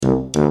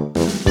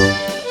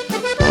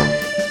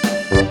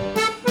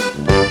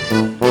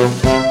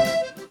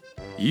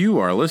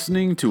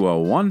listening to a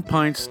One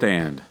Pint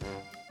Stand,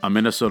 a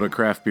Minnesota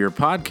craft beer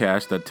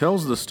podcast that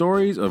tells the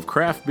stories of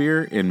craft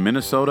beer in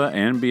Minnesota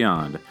and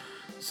beyond.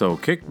 So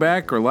kick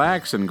back,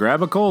 relax, and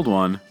grab a cold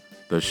one.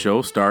 The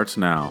show starts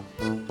now.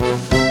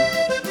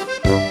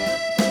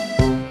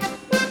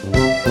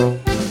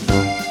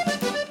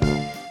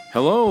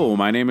 Hello,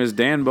 my name is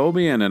Dan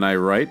Bobian, and I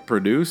write,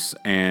 produce,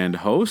 and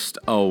host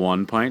a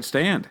One Pint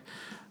Stand.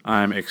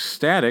 I'm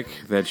ecstatic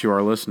that you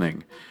are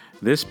listening.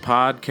 This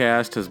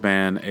podcast has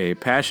been a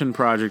passion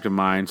project of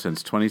mine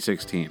since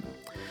 2016.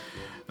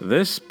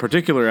 This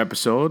particular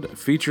episode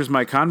features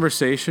my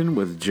conversation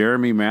with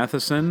Jeremy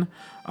Matheson,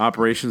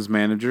 Operations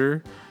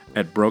Manager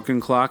at Broken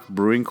Clock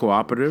Brewing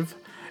Cooperative,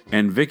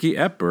 and Vicki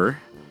Epper,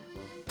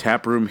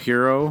 Taproom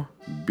Hero,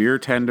 Beer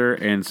Tender,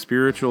 and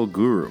Spiritual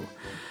Guru.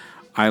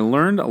 I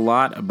learned a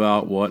lot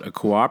about what a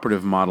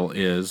cooperative model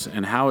is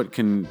and how it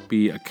can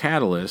be a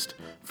catalyst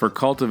for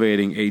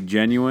cultivating a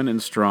genuine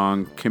and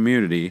strong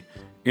community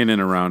in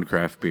and around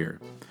craft beer.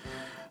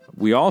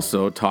 We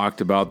also talked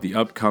about the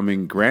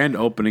upcoming grand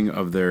opening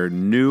of their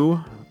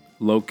new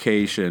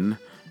location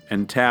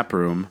and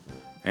taproom,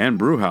 and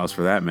brew house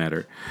for that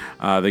matter.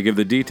 They give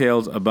the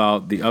details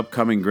about the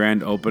upcoming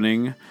grand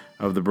opening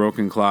of the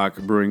Broken Clock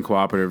Brewing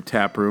Cooperative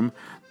taproom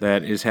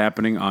that is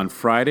happening on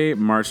Friday,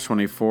 March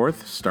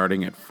 24th,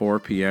 starting at 4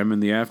 p.m. in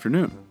the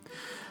afternoon.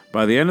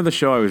 By the end of the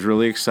show, I was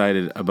really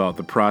excited about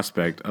the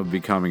prospect of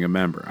becoming a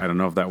member. I don't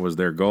know if that was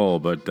their goal,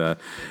 but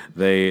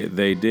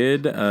they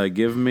did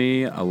give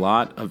me a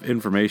lot of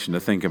information to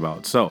think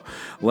about. So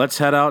let's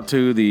head out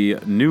to the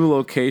new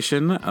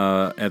location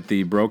at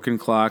the Broken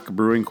Clock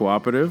Brewing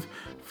Cooperative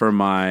for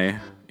my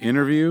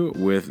interview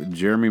with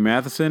Jeremy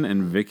Matheson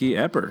and Vicki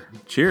Epper.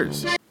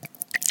 Cheers.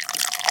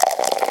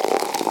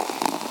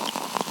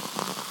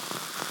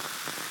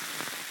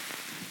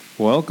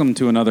 Welcome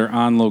to another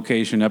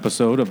on-location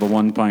episode of the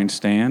One Pint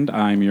Stand.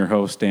 I'm your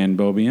host, Dan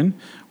Bobian.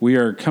 We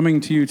are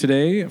coming to you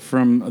today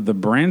from the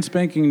brand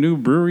spanking new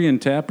brewery and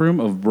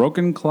taproom of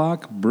Broken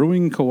Clock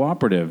Brewing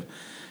Cooperative.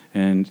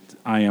 And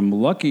I am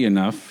lucky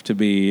enough to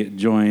be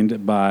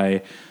joined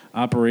by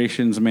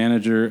Operations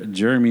Manager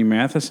Jeremy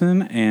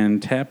Matheson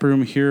and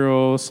Taproom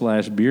Hero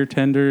 / Beer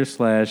Tender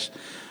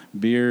 /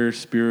 Beer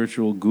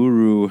Spiritual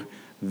Guru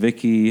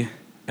Vicki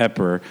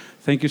Epper.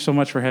 Thank you so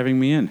much for having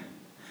me in.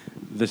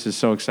 This is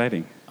so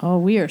exciting. Oh,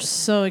 we are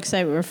so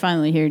excited we're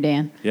finally here,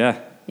 Dan. Yeah.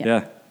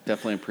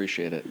 Definitely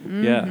appreciate it.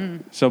 Mm-hmm. Yeah.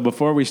 So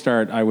before we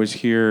start, I was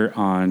here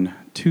on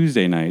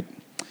Tuesday night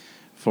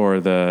for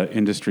the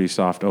industry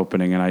soft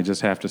opening, and I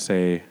just have to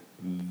say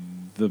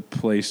the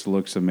place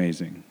looks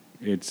amazing.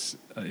 It's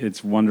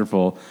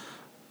wonderful.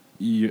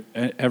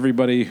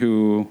 Everybody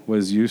who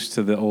was used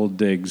to the old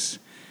digs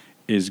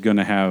is going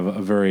to have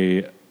a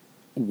very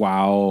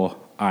wow,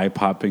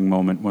 eye-popping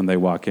moment when they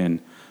walk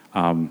in.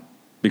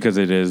 Because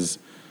it is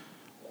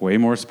way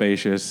more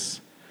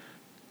spacious,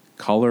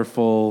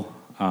 colorful.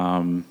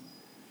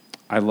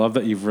 I love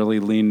that you've really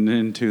leaned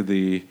into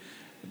the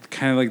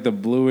kind of like the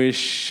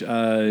bluish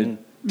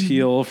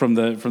teal from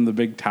the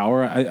big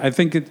tower. I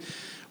think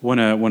when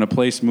a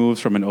place moves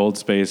from an old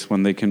space,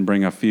 when they can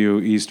bring a few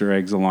Easter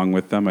eggs along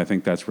with them, I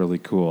think that's really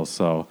cool.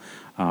 So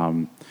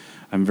I'm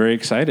very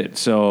excited.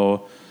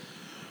 So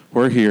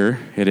we're here.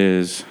 It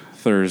is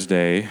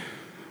Thursday,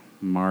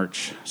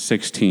 March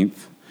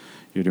 16th.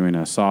 You're doing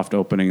a soft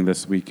opening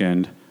this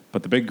weekend,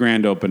 but the big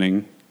grand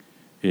opening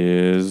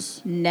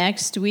is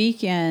next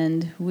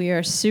weekend. We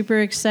are super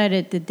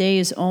excited. The day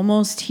is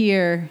almost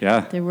here.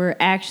 Yeah. That we're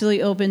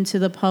actually open to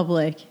the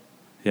public.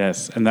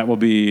 Yes, and that will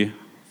be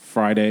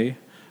Friday,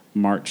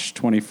 March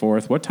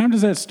 24th. What time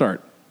does that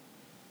start?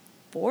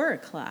 4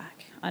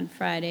 o'clock on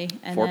Friday.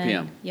 And 4 then,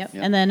 p.m. Yep.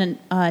 And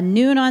then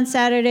noon on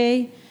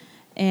Saturday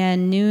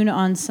and noon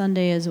on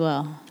Sunday as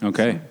well.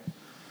 Okay.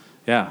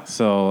 Yeah,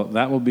 so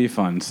that will be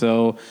fun.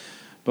 So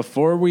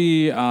before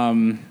we,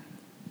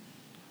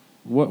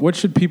 what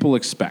should people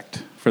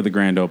expect for the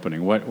grand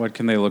opening? What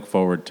can they look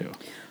forward to?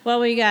 Well,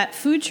 we got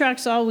food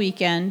trucks all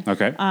weekend.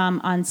 Okay.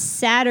 On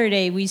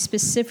Saturday, we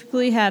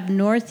specifically have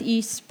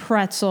Northeast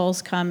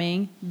Pretzels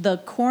coming, the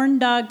Corn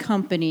Dog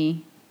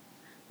Company,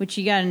 which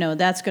you got to know,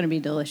 that's going to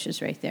be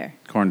delicious right there.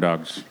 Corn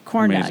dogs.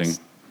 Corn Amazing. dogs.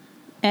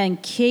 And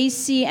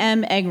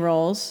KCM egg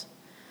rolls.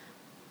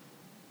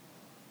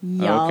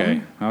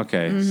 Yum.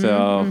 Okay.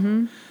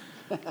 So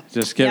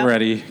just get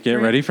ready. Get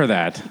ready for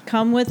that.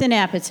 Come with an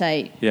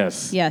appetite.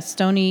 Yes. Yes,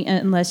 don't eat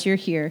unless you're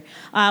here.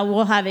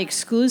 We'll have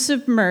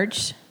exclusive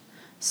merch.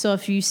 So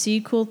if you see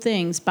cool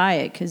things, buy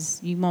it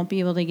because you won't be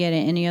able to get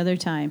it any other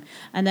time.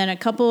 And then a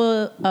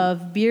couple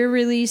of beer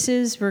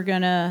releases. We're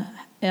going to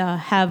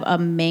have a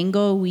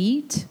mango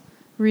wheat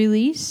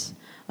release,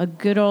 a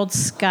good old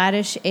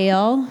Scottish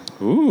ale.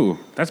 Ooh,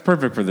 that's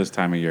perfect for this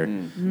time of year,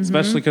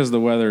 especially because the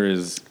weather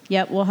is.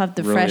 Yep, we'll have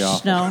the really fresh awful.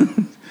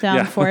 snow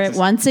down for it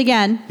once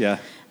again. Yeah.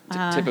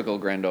 Typical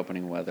grand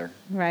opening weather.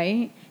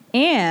 Right.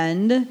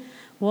 And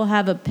we'll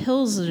have a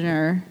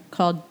Pilsner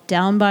called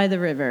Down by the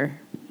River.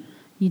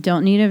 You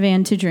don't need a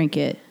van to drink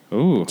it.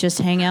 Ooh. Just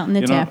hang out in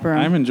the tap room.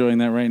 I'm enjoying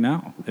that right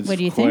now. It's what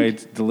do you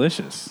quite think?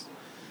 delicious.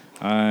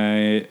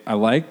 I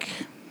like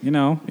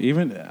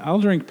even I'll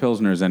drink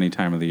Pilsners any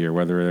time of the year,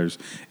 whether there's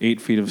 8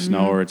 feet of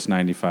snow or it's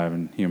 95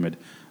 and humid.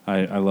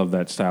 I love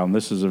that style. And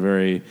this is a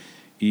very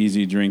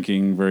easy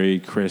drinking, very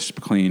crisp,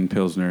 clean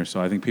Pilsner.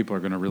 So I think people are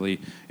going to really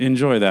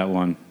enjoy that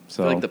one.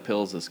 So I feel like the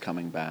Pils is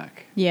coming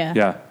back. Yeah.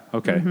 Yeah.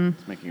 Okay.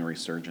 It's making a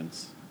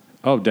resurgence.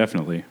 Oh,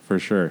 definitely. For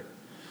sure.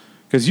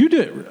 Because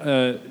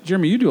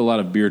Jeremy, you do a lot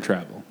of beer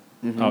travel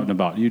out and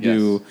about. You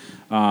do.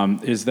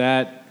 Is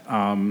that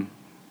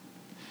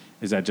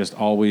just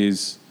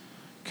always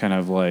kind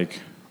of like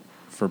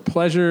for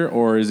pleasure,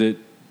 or is it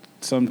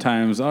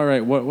sometimes, all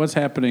right, what's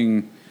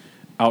happening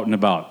out and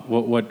about?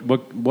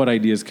 What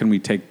ideas can we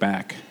take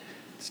back?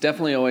 It's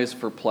definitely always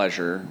for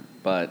pleasure,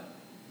 but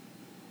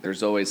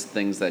there's always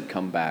things that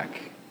come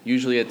back.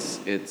 Usually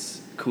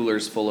it's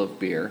coolers full of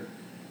beer.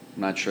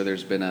 I'm not sure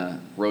there's been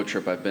a road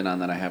trip I've been on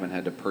that I haven't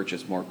had to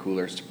purchase more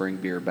coolers to bring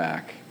beer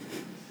back.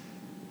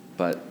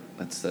 But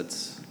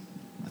that's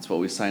what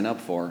we sign up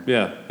for.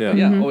 Yeah. But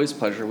yeah, always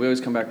pleasure. We always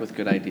come back with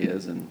good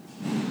ideas, and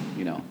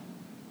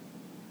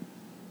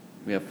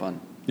we have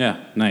fun.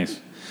 Yeah, nice.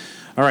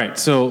 All right,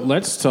 so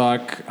let's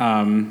talk.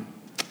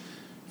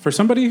 For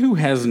somebody who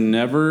has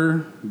never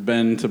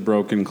been to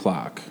Broken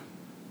Clock,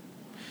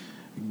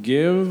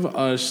 give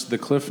us the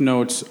Cliff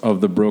Notes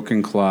of the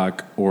Broken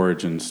Clock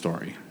origin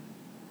story.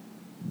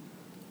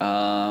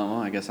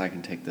 Well, I guess I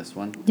can take this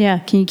one. Yeah,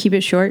 can you keep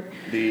it short?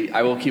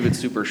 I will keep it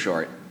super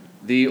short.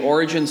 The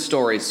origin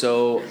story.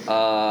 So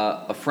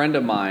a friend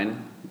of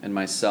mine and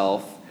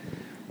myself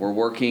were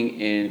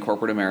working in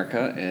corporate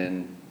America,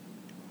 and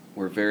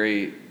we're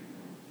very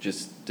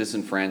just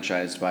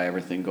disenfranchised by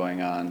everything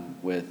going on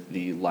with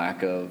the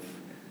lack of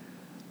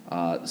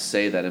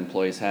say that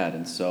employees had.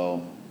 And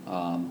so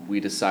we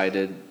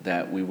decided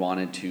that we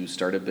wanted to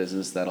start a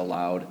business that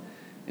allowed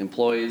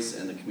employees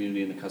and the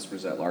community and the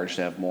customers at large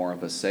to have more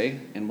of a say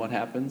in what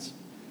happens.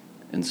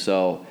 And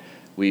so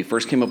we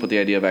first came up with the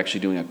idea of actually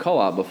doing a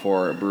co-op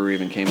before a brewery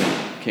even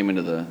came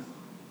into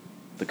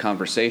the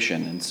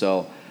conversation. And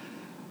so,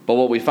 but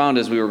what we found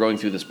as we were going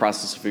through this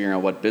process of figuring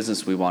out what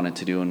business we wanted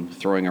to do and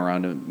throwing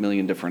around a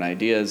million different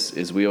ideas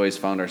is we always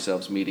found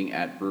ourselves meeting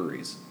at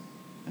breweries.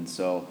 And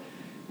so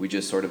we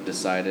just sort of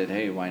decided,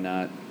 hey, why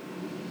not,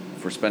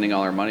 if we're spending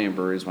all our money in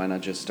breweries, why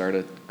not just start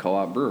a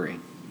co-op brewery?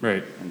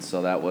 Right. And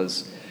so that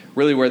was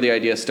really where the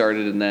idea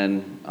started. And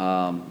then,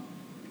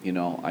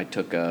 I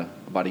took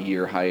about a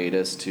year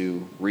hiatus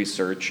to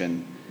research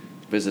and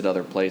visit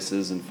other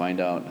places and find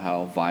out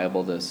how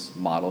viable this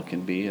model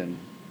can be. And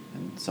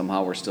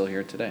somehow we're still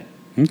here today.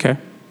 Okay.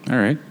 All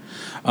right.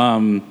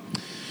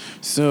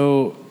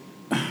 So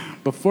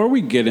before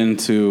we get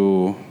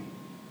into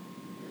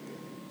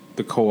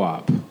the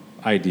co-op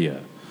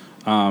idea,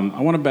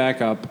 I want to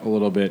back up a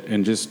little bit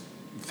and just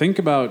think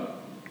about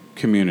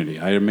community.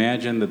 I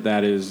imagine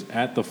that is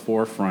at the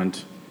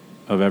forefront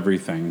of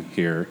everything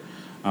here.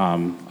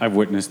 I've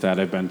witnessed that.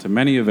 I've been to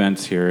many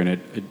events here,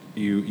 and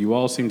you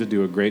all seem to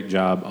do a great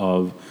job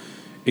of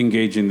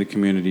engaging the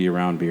community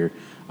around beer.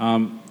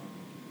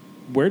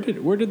 Where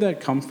did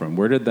that come from?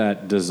 Where did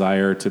that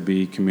desire to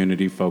be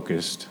community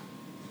focused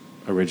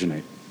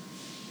originate?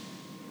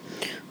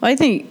 Well, I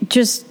think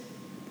just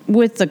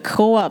with the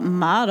co-op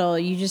model,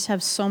 you just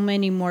have so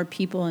many more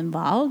people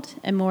involved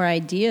and more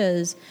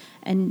ideas,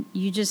 and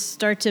you just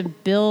start to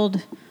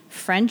build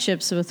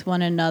friendships with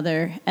one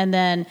another. And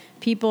then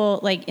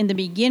people, like in the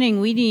beginning,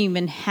 we didn't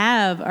even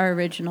have our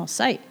original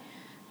site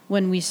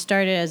when we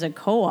started as a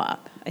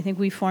co-op. I think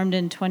we formed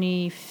in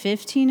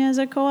 2015 as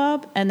a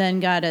co-op and then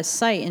got a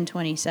site in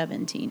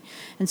 2017.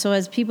 And so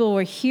as people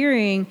were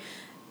hearing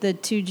the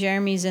two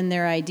Jeremys and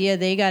their idea,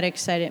 they got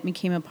excited,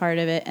 became a part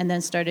of it, and then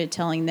started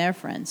telling their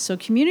friends. So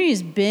community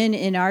has been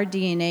in our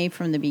DNA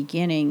from the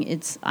beginning.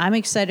 I'm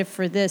excited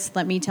for this,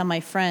 let me tell my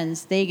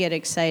friends, they get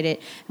excited,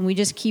 and we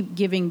just keep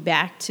giving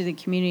back to the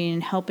community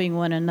and helping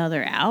one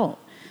another out.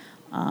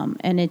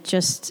 And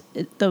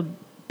the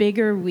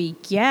bigger we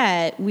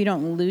get, we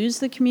don't lose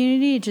the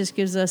community, it just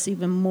gives us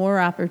even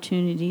more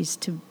opportunities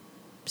to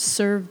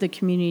serve the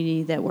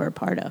community that we're a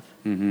part of.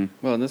 Mm-hmm.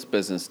 Well, and this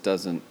business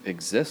doesn't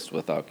exist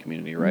without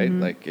community, right?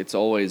 Mm-hmm. Like it's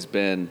always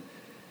been,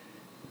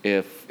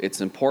 if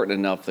it's important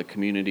enough, the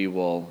community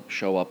will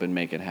show up and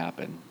make it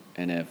happen.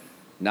 And if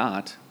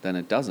not, then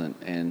it doesn't.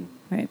 And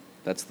right.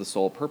 That's the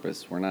sole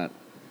purpose. We're not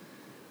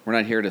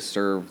here to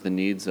serve the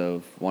needs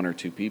of one or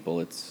two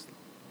people. It's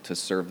to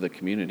serve the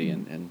community,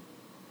 and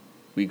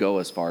we go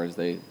as far as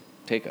they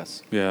take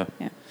us. Yeah.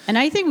 And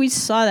I think we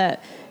saw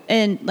that,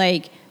 and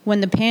like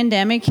when the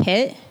pandemic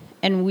hit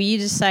and we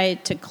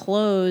decided to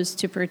close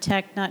to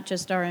protect not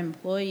just our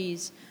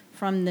employees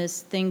from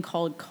this thing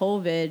called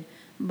COVID,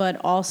 but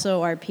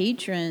also our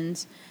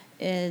patrons.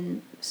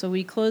 And so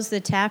we closed the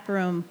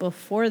Taproom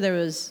before there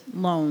was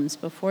loans,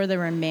 before there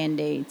were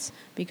mandates,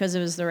 because it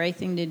was the right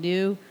thing to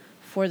do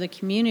for the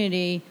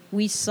community.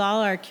 We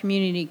saw our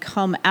community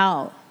come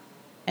out,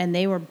 and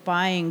they were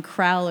buying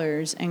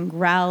crowlers and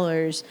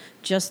growlers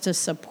just to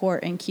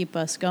support and keep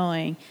us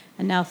going.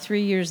 And now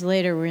 3 years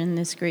later, we're in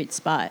this great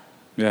spot.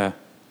 Yeah.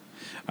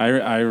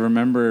 I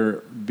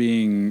remember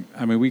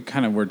we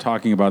kind of were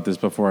talking about this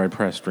before I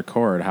pressed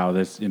record, how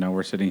this,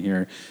 we're sitting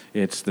here,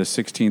 it's the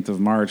 16th of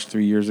March,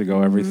 3 years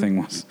ago,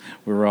 everything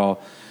we were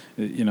all,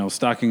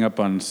 stocking up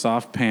on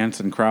soft pants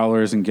and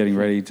crowlers and getting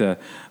ready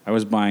I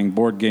was buying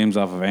board games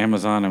off of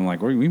Amazon. I'm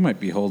like, we might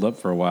be holed up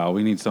for a while.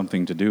 We need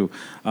something to do.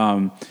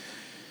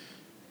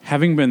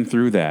 Having been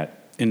through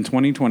that, in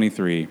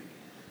 2023,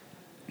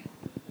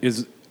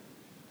 is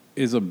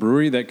a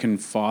brewery that can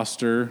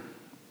foster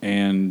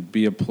and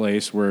be a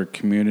place where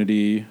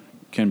community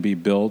can be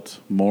built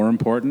more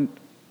important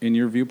in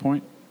your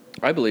viewpoint?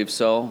 I believe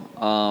so.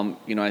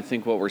 I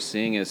think what we're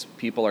seeing is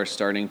people are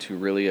starting to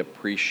really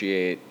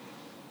appreciate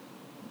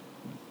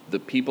the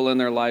people in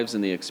their lives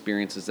and the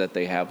experiences that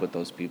they have with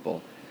those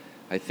people.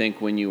 I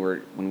think when we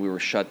were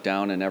shut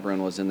down and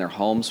everyone was in their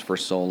homes for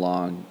so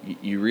long,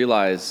 you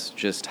realize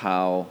just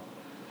how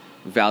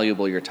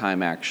valuable your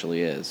time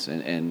actually is,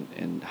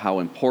 and how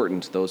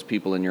important those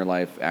people in your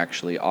life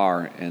actually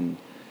are. And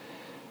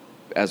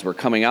as we're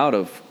coming out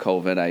of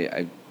COVID,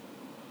 I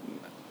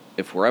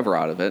if we're ever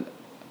out of it,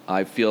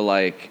 I feel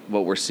like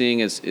what we're seeing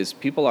is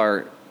people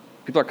are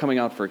coming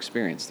out for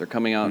experience. They're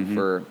coming out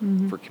for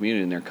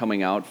community, and they're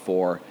coming out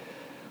for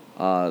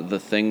the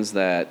things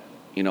that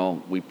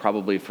we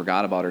probably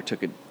forgot about or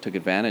took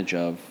advantage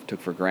of, took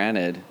for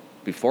granted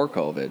before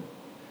COVID,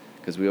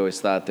 because we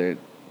always thought that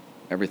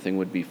everything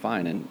would be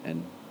fine,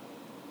 and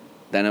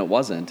then it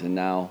wasn't, and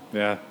now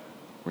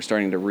we're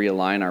starting to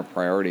realign our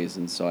priorities.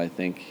 And so I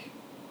think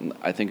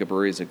a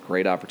brewery is a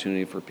great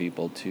opportunity for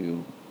people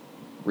to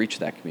reach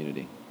that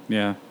community.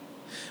 Yeah.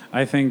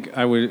 I think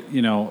I would,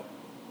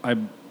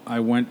 I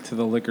went to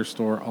the liquor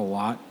store a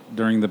lot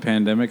during the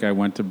pandemic. I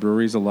went to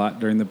breweries a lot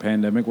during the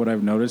pandemic. What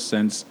I've noticed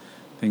since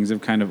things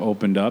have kind of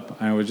opened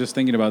up, I was just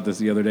thinking about this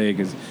the other day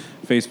because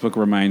Facebook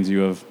reminds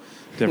you of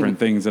different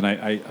things. And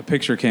a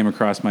picture came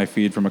across my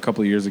feed from a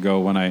couple of years ago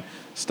when I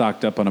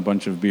stocked up on a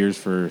bunch of beers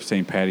for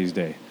St. Patty's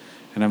Day.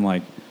 And I'm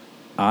like,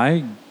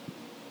 I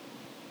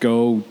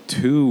go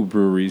to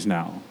breweries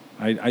now.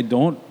 I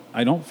don't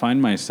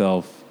find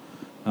myself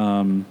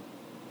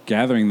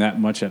gathering that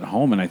much at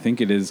home, and I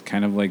think it is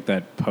kind of like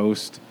that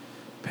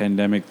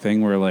post-pandemic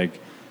thing where,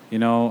 like,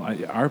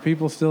 are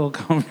people still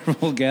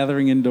comfortable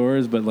gathering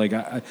indoors? But like,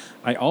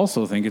 I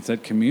also think it's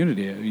that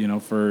community.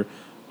 For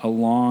a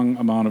long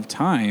amount of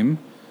time,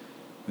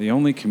 the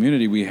only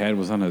community we had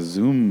was on a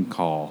Zoom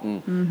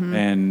call,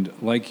 and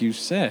like you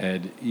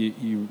said,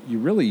 you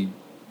really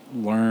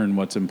learn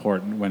what's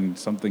important when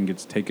something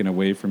gets taken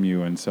away from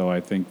you. And so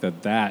I think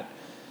that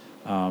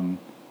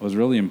was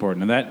really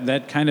important. And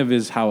that kind of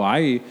is how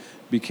I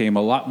became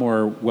a lot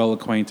more well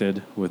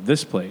acquainted with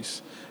this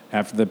place.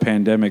 After the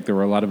pandemic, there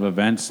were a lot of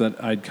events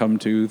that I'd come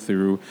to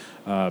through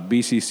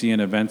BCC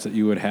and events that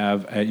you would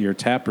have at your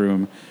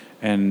Taproom.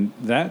 And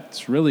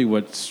that's really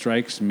what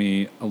strikes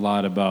me a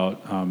lot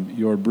about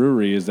your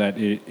brewery, is that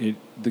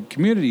the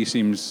community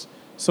seems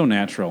so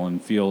natural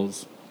and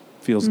feels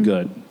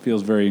good,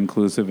 feels very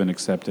inclusive and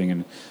accepting.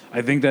 And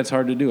I think that's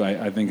hard to do.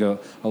 I think a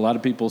lot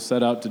of people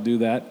set out to do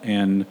that,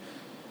 and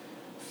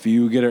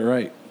few get it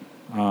right.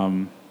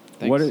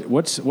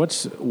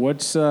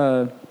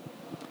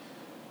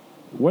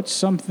 What's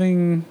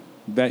something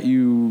that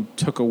you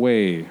took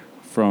away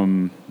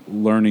from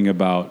learning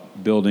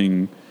about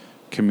building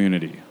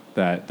community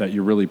that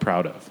you're really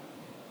proud of?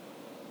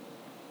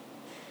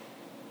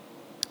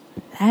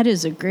 That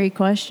is a great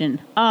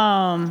question.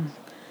 I'm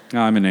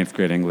an 8th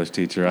grade English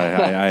teacher. I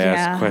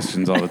ask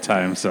questions all the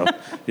time. So,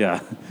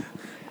 yeah.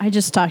 I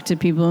just talk to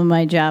people in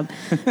my job.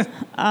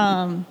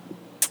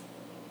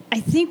 I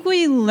think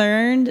we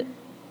learned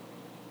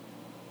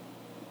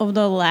over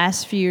the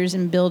last few years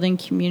in building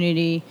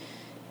community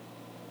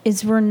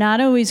is we're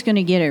not always going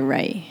to get it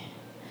right.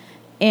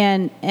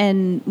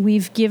 And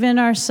we've given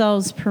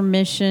ourselves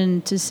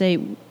permission to say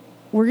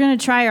we're going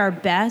to try our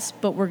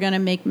best, but we're going to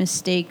make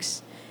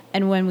mistakes.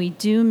 And when we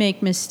do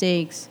make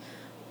mistakes,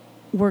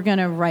 we're going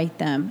to right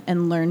them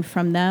and learn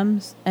from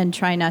them and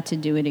try not to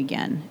do it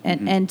again.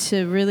 And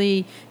to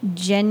really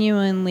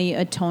genuinely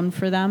atone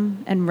for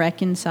them and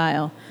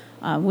reconcile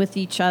with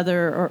each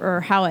other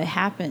or how it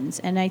happens.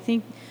 And I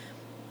think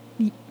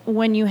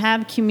when you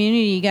have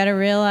community, you got to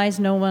realize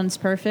no one's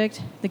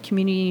perfect. The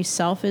community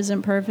itself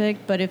isn't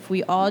perfect. But if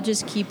we all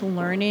just keep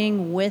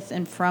learning with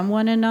and from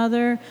one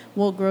another,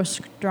 we'll grow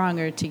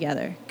stronger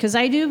together. Because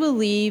I do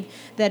believe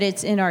that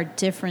it's in our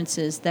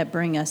differences that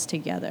bring us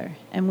together.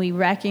 And we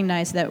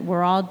recognize that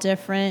we're all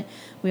different.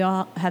 We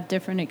all have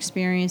different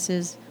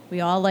experiences. We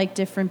all like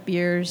different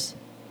beers.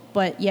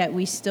 But yet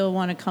we still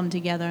want to come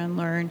together and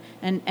learn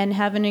and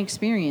have an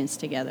experience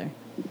together.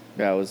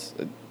 Yeah, I was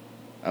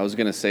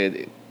going to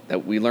say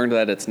that we learned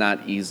that it's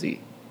not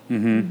easy,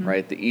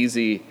 right?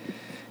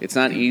 It's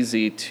not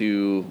easy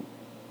to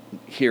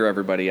hear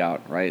everybody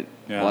out, right?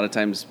 Yeah. A lot of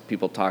times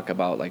people talk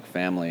about like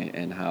family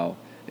and how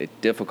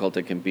difficult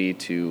it can be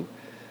to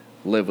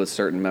live with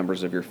certain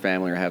members of your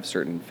family or have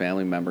certain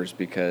family members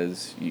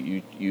because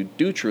you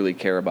do truly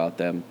care about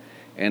them.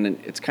 And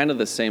it's kind of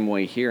the same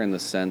way here in the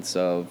sense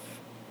of,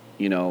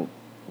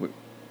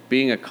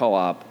 being a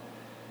co-op,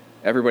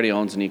 everybody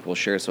owns an equal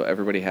share, so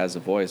everybody has a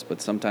voice,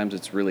 but sometimes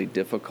it's really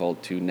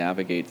difficult to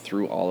navigate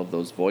through all of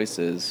those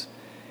voices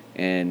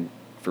and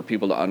for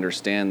people to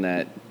understand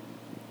that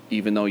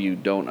even though you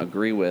don't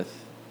agree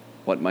with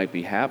what might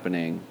be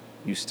happening,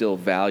 you still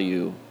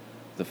value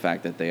the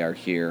fact that they are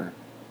here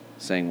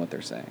saying what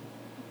they're saying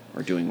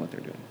or doing what they're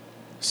doing.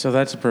 So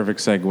that's a perfect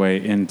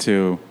segue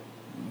into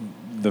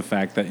the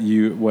fact that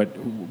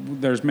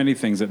there's many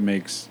things that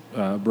makes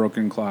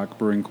Broken Clock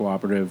Brewing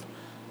Cooperative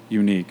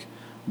unique,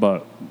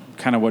 but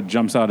kind of what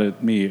jumps out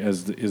at me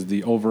is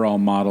the overall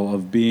model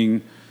of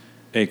being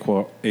a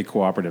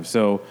cooperative.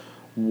 So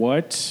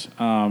why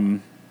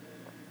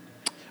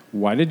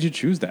did you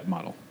choose that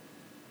model?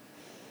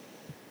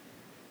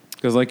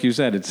 Because like you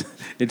said,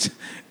 it's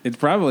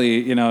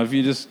probably, if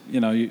you just,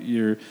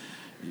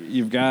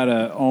 you've got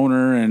a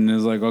owner and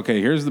is like,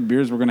 okay, here's the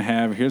beers we're going to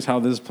have. Here's how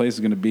this place is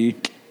going to be.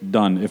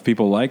 Done. If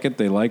people like it,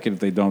 they like it. If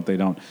they don't, they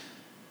don't.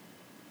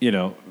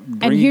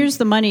 And here's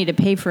the money to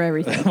pay for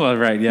everything. Well,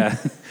 right, yeah.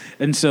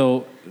 And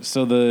so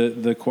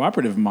the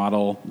cooperative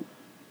model,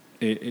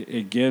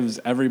 it gives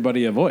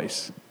everybody a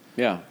voice.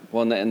 Yeah.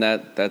 Well, and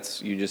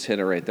that's you just hit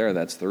it right there.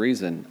 That's the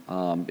reason.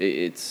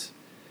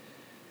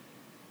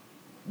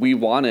 We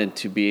wanted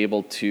to be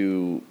able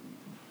to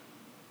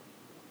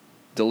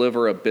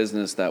deliver a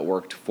business that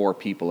worked for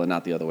people and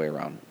not the other way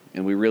around.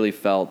 And we really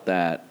felt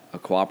that a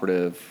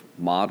cooperative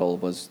model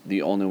was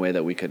the only way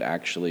that we could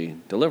actually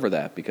deliver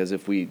that. Because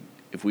if we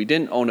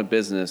didn't own a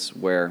business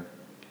where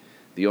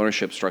the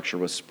ownership structure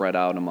was spread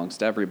out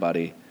amongst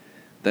everybody,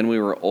 then we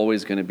were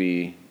always going to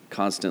be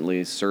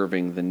constantly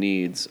serving the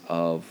needs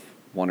of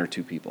one or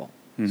two people,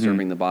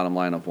 serving the bottom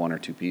line of one or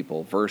two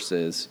people,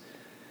 versus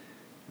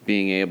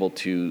being able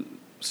to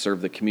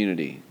serve the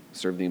community,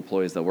 serve the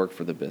employees that work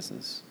for the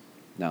business.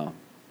 Now,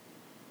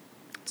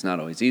 it's not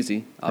always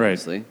easy,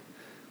 obviously.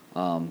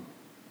 Right.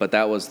 But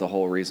that was the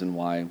whole reason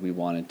why we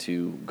wanted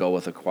to go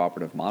with a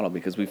cooperative model,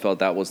 because we felt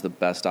that was the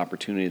best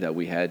opportunity that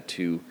we had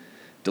to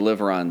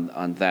deliver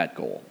on that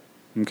goal.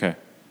 Okay.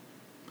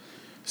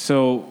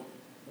 So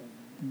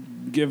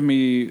give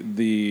me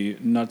the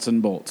nuts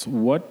and bolts.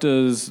 What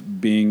does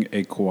being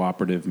a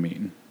cooperative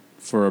mean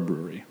for a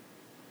brewery?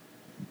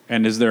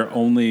 And is there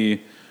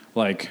only,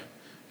 if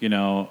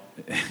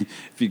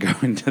you go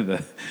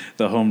into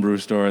the homebrew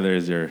store,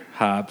 there's your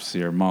hops,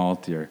 your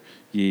malt, your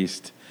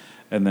yeast,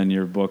 and then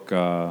your book,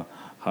 How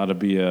to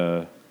Be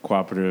a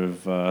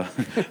Cooperative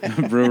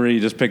Brewery. You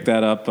just pick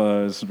that up.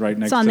 It's right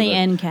next. It's on the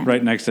end cap.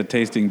 Right next to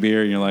tasting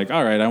beer, and you're like,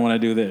 all right, I want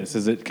to do this.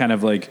 Is it kind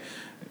of like,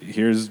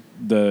 here's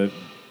the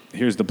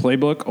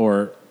playbook,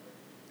 or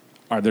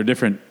are there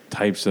different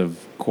types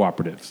of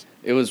cooperatives?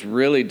 It was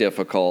really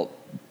difficult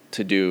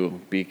to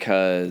do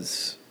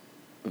because,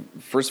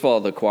 first of all,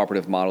 the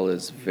cooperative model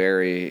is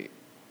very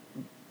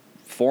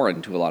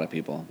foreign to a lot of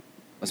people,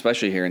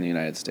 especially here in the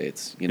United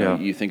States.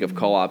 You think of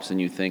co-ops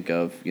and you think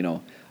of,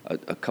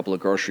 a couple of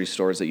grocery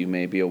stores that you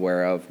may be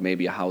aware of,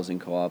 maybe a housing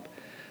co-op.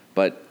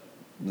 But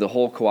the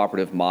whole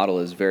cooperative model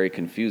is very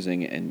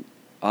confusing, and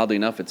oddly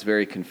enough, it's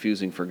very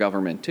confusing for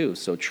government too.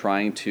 So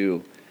trying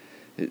to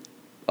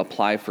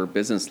apply for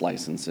business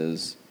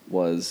licenses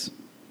was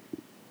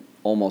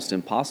almost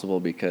impossible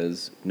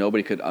because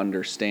nobody could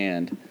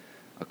understand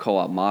a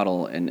co-op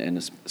model.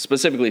 And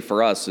specifically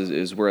for us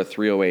is we're a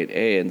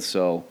 308A, and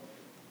so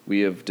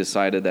we have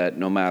decided that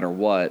no matter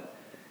what,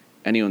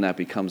 anyone that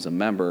becomes a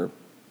member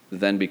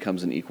then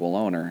becomes an equal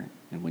owner.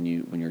 And when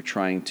you're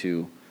trying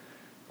to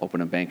open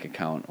a bank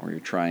account, or you're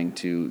trying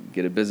to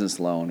get a business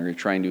loan, or you're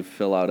trying to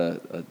fill out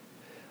a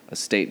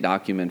state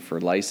document for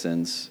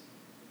license,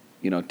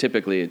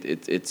 typically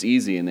it's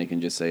easy, and they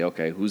can just say,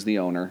 okay, who's the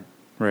owner?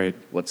 Right.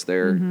 What's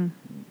their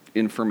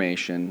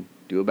information?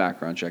 Do a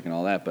background check and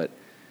all that. But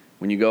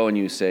when you go and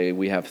you say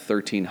we have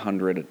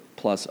 1,300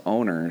 plus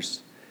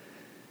owners,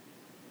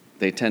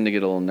 they tend to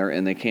get a little nervous,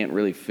 and they can't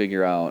really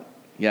figure out,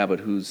 but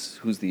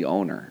who's the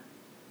owner?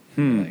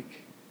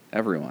 Like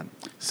everyone.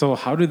 So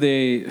how do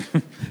they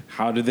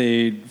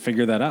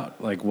figure that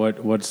out? Like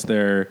what's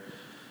their?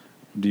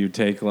 Do you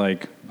take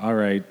all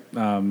right?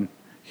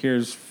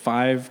 Here's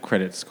 5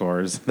 credit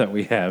scores that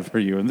we have for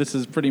you, and this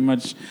is pretty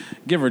much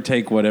give or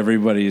take what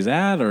everybody's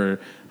at, or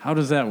how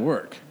does that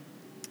work?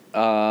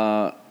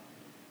 Well,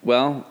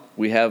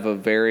 we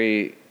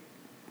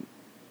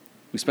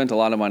spent a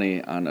lot of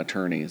money on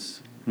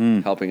attorneys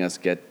helping us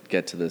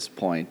get to this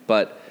point.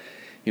 But,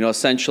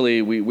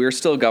 essentially we're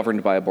still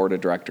governed by a board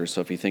of directors.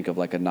 So if you think of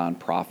like a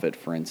nonprofit,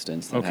 for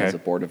instance, that has a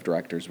board of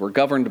directors, we're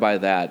governed by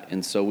that.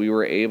 And so we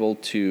were able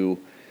to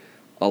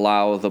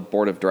allow the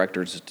board of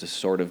directors to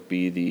sort of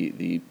be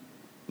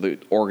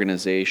the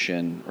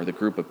organization or the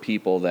group of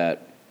people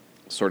that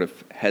sort of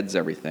heads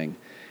everything.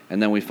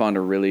 And then we found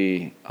a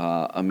really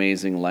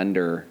amazing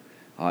lender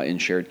in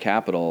Shared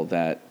Capital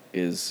that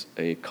is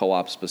a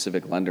co-op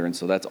specific lender. And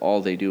so that's all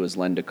they do is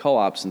lend to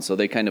co-ops. And so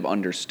they kind of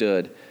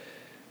understood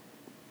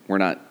we're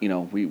not,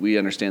 we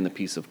understand the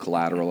piece of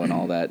collateral and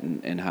all that,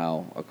 and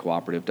how a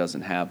cooperative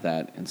doesn't have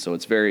that. And so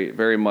it's very,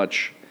 very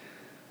much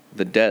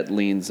the debt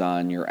leans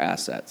on your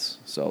assets.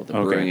 So the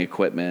brewing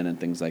equipment and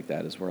things like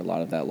that is where a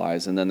lot of that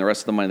lies. And then the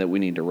rest of the money that we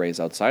need to raise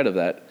outside of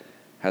that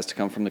has to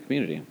come from the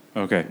community.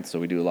 Okay. And so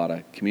we do a lot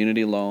of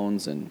community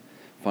loans and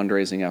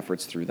fundraising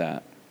efforts through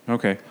that.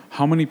 Okay.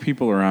 How many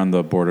people are on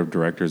the board of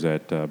directors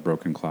at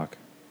Broken Clock?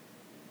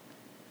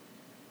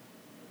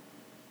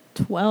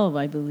 12,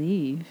 I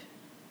believe.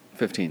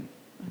 15.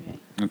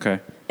 Okay.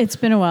 It's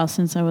been a while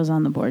since I was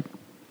on the board.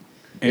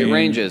 It And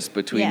ranges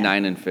between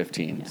 9 and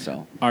 15. Yeah.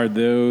 So are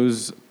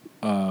those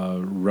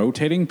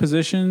rotating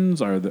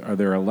positions? Are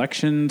there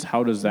elections?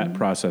 How does that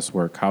process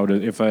work? How do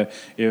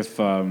if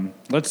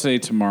let's say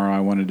tomorrow I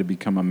wanted to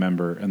become a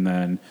member and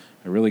then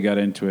I really got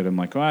into it. I'm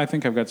like, I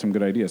think I've got some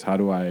good ideas.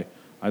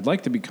 I'd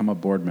like to become a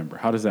board member.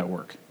 How does that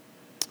work?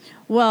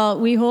 Well,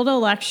 we hold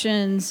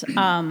elections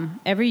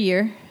every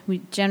year.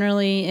 We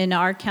generally, in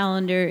our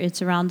calendar,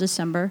 it's around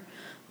December.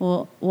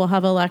 We'll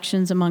have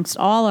elections amongst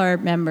all our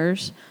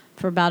members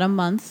for about a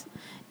month.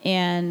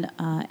 And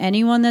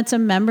anyone that's a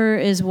member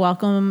is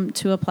welcome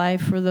to apply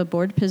for the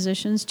board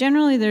positions.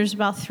 Generally, there's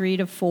about 3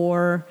 to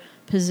 4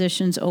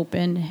 positions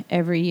open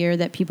every year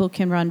that people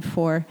can run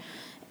for.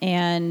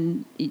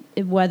 And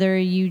whether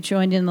you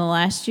joined in the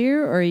last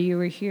year or you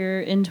were here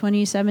in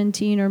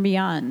 2017 or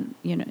beyond,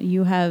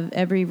 you have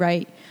every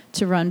right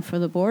to run for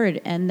the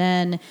board. And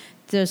then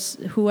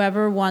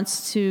whoever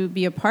wants to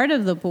be a part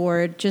of the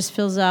board just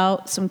fills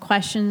out some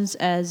questions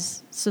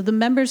so the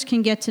members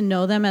can get to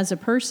know them as a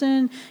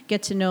person,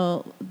 get to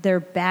know their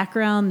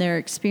background, their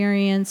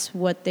experience,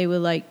 what they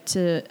would like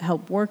to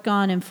help work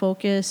on and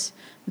focus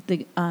with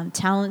the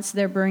talents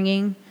they're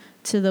bringing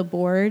to the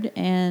board.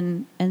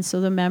 And so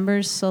the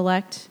members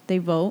they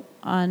vote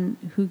on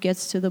who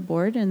gets to the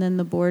board, and then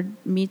the board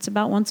meets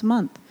about once a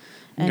month.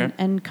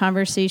 And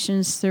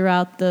conversations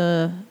throughout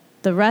the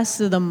rest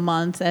of the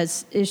month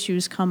as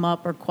issues come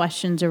up or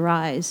questions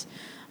arise.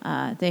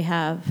 They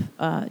have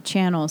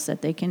channels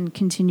that they can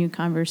continue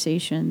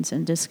conversations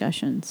and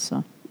discussions.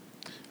 So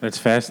that's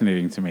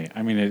fascinating to me.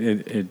 I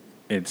mean,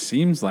 it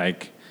seems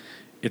like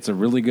it's a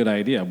really good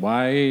idea.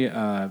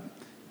 Why,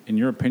 in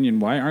your opinion,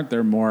 why aren't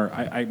there more?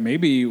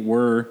 Maybe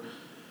we're,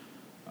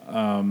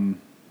 I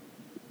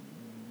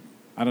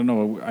don't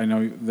know. I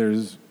know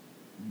there's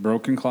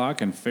Broken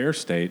Clock and Fair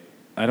State.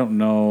 I don't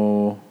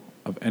know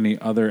of any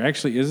other.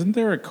 Actually, isn't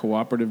there a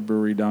cooperative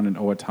brewery down in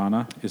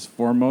Owatonna? Is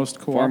Foremost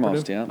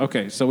cooperative? Foremost, yeah.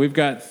 Okay, so we've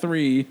got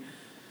 3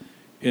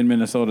 in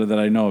Minnesota that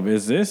I know of.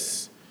 Is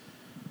this,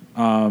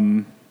 how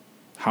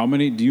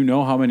many, do you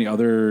know how many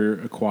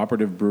other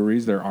cooperative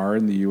breweries there are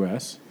in the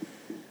U.S.?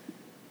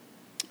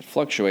 it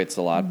fluctuates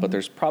a lot, but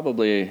there's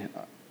probably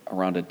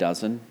around a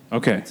dozen,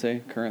 Okay. I'd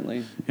say,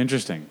 currently.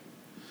 Interesting.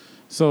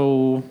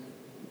 So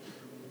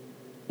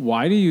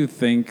why do you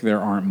think there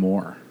aren't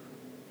more?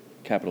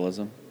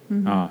 Capitalism.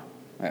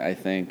 I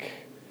think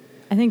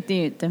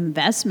the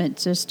investment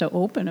just to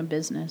open a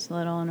business,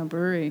 let alone a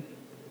brewery.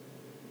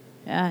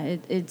 Yeah,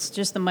 it's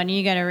just the money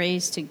you got to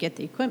raise to get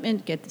the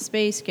equipment, get the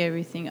space, get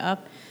everything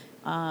up.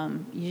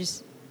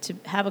 To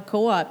have a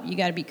co-op, you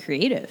got to be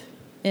creative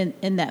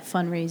in that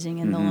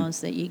fundraising and the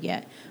loans that you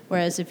get.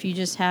 Whereas if you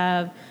just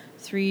have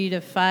 3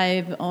 to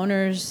 5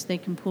 owners, they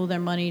can pool their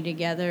money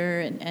together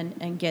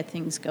and get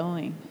things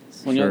going.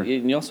 Well, Sure.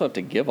 you also have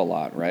to give a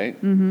lot, right?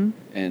 Mm-hmm.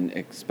 And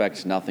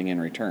expect nothing in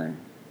return.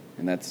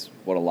 And that's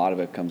what a lot of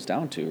it comes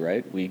down to,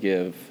 right? We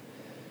give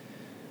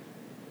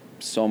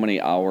so many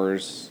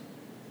hours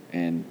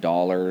and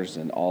dollars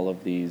and all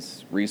of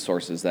these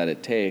resources that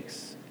it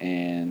takes,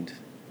 and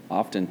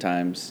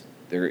oftentimes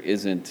there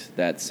isn't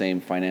that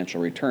same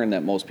financial return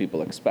that most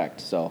people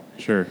expect. So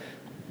Sure.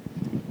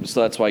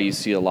 So that's why you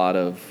see a lot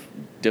of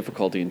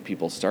difficulty in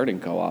people starting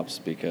co-ops,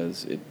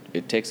 because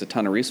it takes a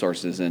ton of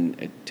resources, and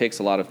it takes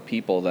a lot of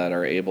people that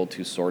are able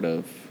to sort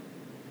of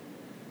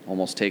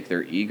almost take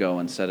their ego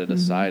and set it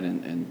aside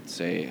and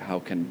say, how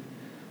can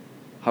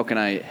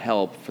I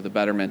help for the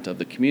betterment of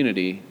the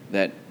community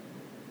that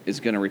is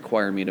going to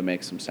require me to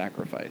make some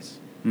sacrifice?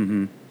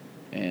 Mm-hmm.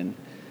 And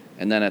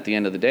then at the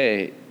end of the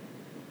day,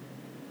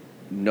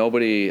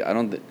 nobody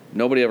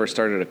ever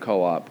started a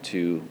co-op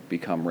to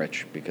become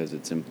rich, because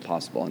it's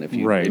impossible. And if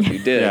you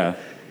did,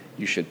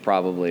 you should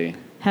probably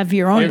have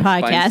your own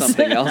find podcast.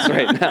 something else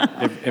right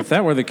now. If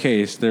that were the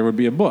case, there would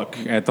be a book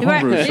at the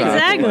homebrew shop,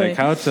 exactly. like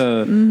how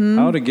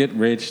to get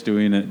rich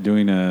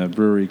doing a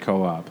brewery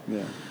co-op.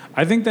 Yeah.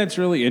 I think that's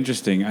really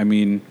interesting. I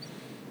mean,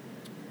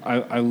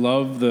 I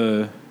love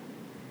the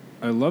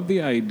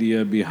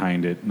idea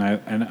behind it,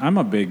 and I'm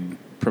a big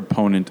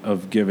proponent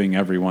of giving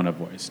everyone a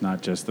voice,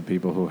 not just the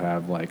people who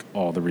have like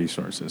all the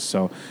resources.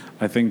 So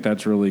I think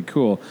that's really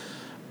cool.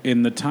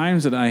 In the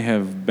times that I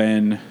have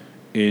been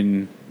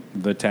in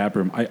the tap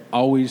room, I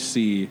always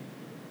see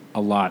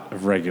a lot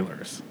of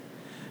regulars.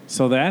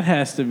 So that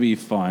has to be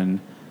fun.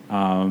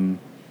 When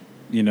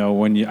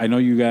I know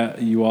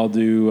you all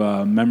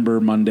do member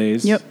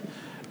Mondays. Yep.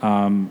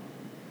 I'm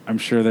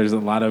sure there's a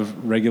lot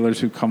of regulars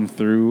who come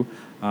through.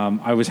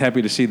 I was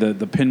happy to see the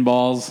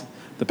pinballs.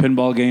 The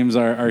pinball games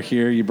are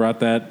here. You brought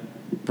that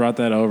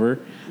over.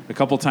 A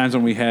couple times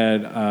when we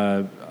had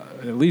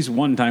at least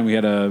one time we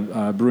had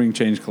a Brewing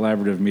Change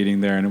Cooperative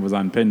meeting there, and it was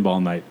on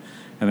pinball night,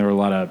 and there were a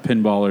lot of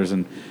pinballers,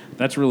 and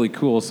that's really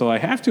cool. So I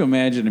have to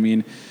imagine, I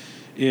mean,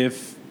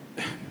 if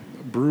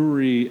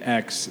Brewery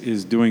X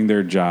is doing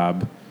their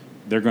job,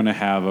 they're going to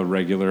have a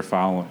regular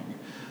following.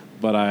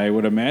 But I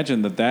would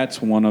imagine that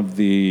that's one of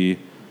the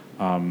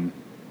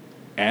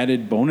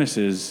added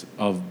bonuses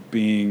of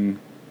being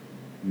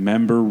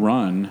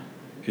member-run,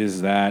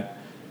 is that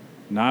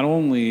not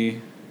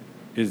only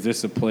is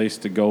this a place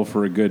to go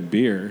for a good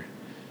beer,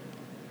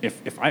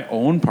 if I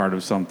own part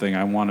of something,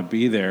 I want to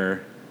be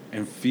there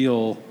and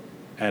feel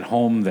at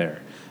home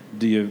there.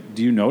 Do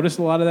you notice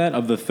a lot of that?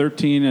 Of the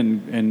 13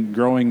 and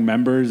growing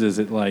members, is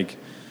it like,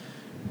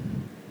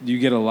 do you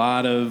get a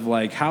lot of,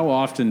 like, how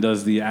often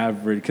does the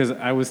average, because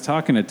I was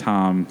talking to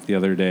Tom the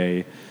other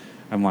day,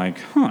 I'm like,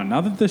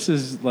 now that this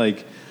is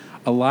like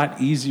a lot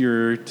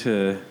easier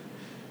to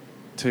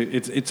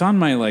it's on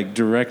my like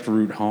direct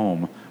route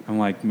home, I'm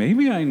like,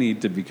 maybe I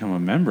need to become a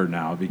member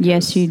now, because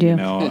yes, you do. You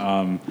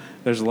know,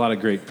 there's a lot of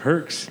great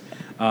perks.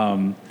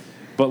 But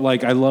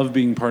like, I love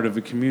being part of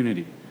a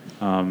community.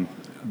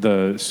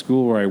 The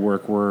school where I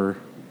work, we're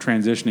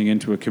transitioning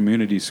into a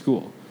community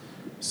school.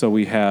 So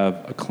we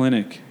have a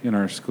clinic in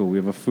our school. We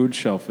have a food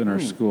shelf in our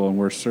school, and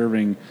we're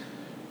serving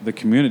the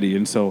community.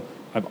 And so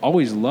I've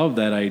always loved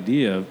that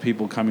idea of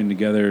people coming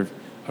together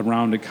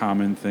around a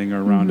common thing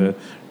or around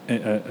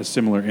a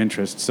similar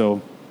interest.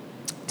 So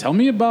tell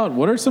me about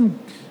what are some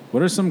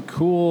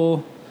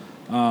cool,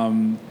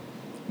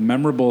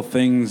 memorable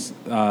things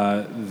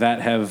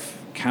that have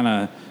kind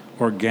of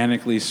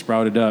organically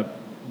sprouted up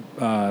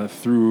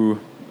through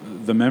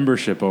the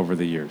membership over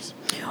the years?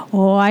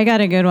 Oh, I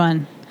got a good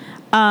one.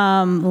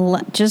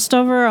 Just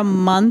over a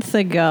month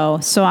ago.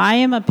 So I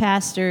am a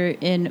pastor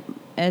in,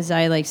 as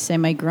I like to say,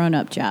 my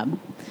grown-up job.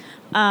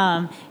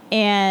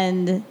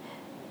 And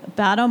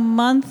about a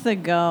month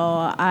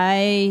ago,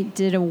 I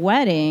did a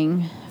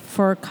wedding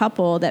for a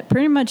couple that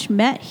pretty much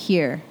met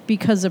here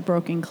because of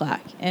Broken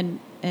Clock.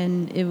 And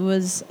it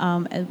was,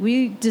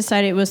 we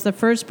decided it was the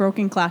first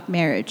Broken Clock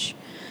marriage,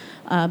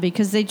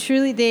 because they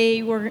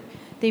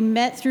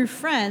met through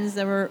friends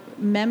that were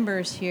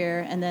members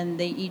here, and then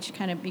they each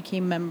kind of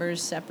became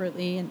members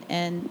separately.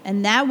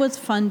 And that was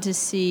fun to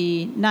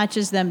see, not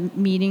just them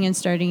meeting and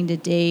starting to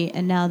date,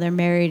 and now they're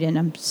married, and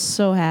I'm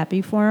so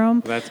happy for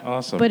them. That's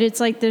awesome. But it's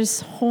like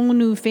this whole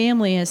new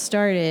family has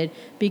started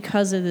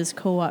because of this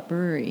co-op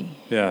brewery.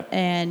 Yeah.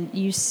 And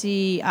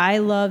I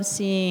love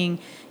seeing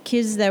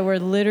kids that were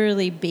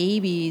literally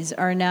babies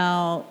are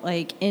now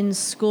like in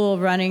school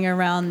running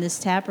around this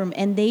tap room,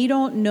 and they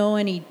don't know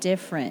any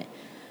different.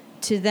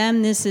 To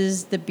them, this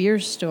is the beer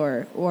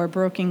store or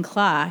Broken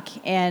Clock,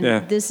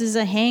 and this is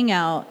a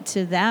hangout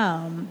to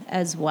them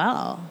as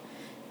well.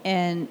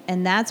 And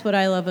that's what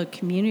I love of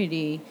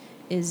community,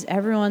 is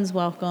everyone's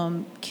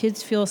welcome.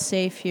 Kids feel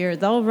safe here.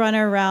 They'll run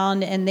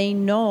around, and they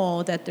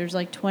know that there's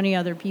like 20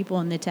 other people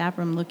in the tap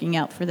room looking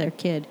out for their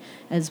kid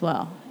as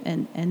well,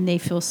 and they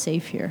feel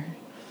safe here.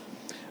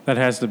 That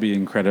has to be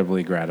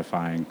incredibly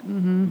gratifying.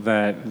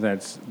 Mm-hmm.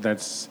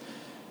 That's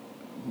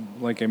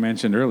like I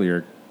mentioned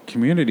earlier,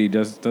 community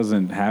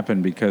doesn't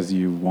happen because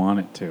you want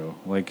it to.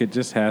 Like, it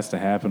just has to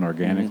happen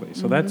organically.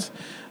 Mm-hmm. So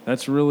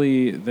that's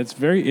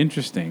very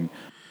interesting.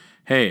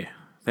 Hey,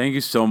 thank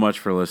you so much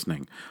for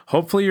listening.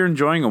 Hopefully you're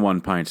enjoying a One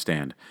Pint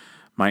Stand.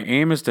 My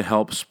aim is to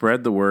help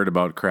spread the word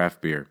about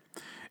craft beer.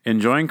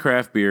 Enjoying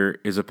craft beer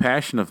is a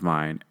passion of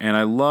mine, and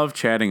I love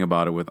chatting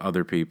about it with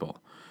other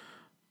people.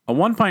 A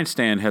One Pint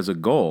Stand has a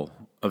goal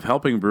of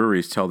helping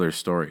breweries tell their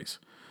stories.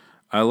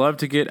 I love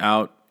to get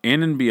out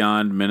in and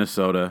beyond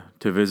Minnesota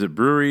to visit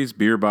breweries,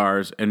 beer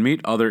bars, and meet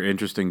other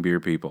interesting beer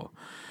people.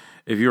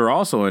 If you're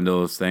also into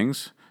those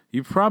things,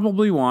 you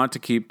probably want to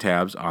keep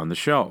tabs on the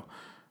show.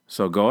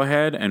 So go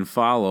ahead and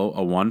follow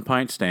A One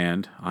Pint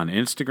Stand on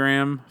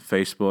Instagram,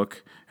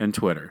 Facebook, and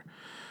Twitter.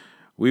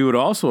 We would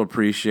also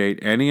appreciate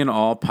any and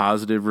all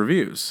positive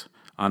reviews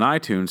on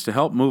iTunes to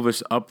help move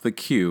us up the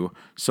queue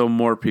so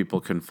more people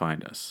can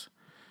find us.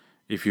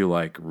 If you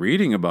like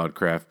reading about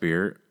craft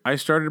beer, I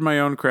started my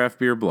own craft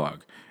beer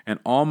blog, and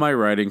all my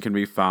writing can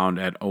be found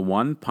at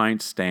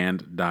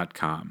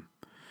aonepintstand.com.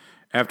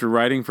 After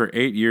writing for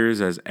 8 years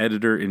as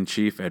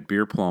editor-in-chief at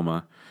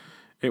Beerploma,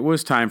 it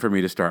was time for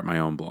me to start my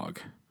own blog.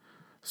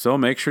 So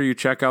make sure you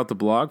check out the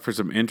blog for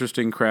some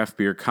interesting craft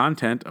beer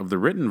content of the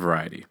written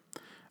variety.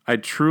 I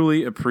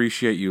truly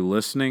appreciate you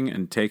listening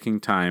and taking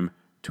time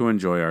to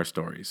enjoy our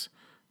stories.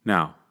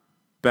 Now,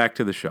 back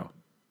to the show.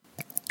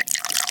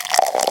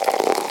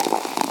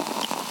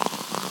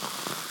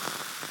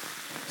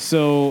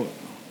 So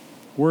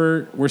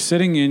we're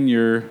sitting in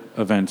your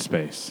event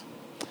space.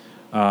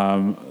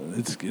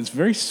 It's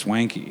very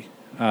swanky.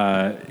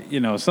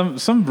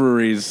 Some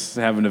breweries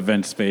have an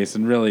event space,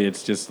 and really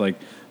it's just like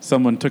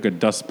someone took a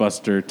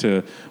dustbuster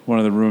to one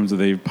of the rooms where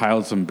they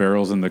piled some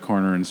barrels in the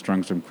corner and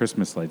strung some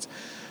Christmas lights.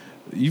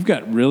 You've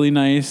got really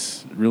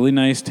nice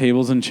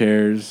tables and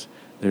chairs.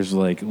 There's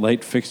like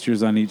light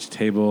fixtures on each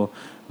table.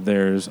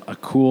 There's a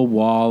cool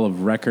wall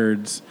of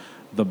records.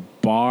 The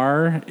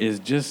bar is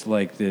just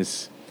like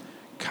this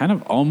kind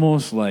of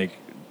almost like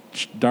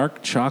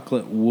dark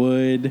chocolate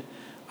wood,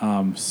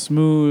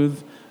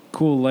 smooth,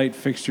 cool light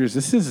fixtures.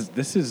 This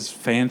is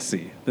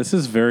fancy. This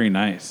is very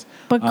nice.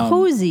 But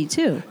cozy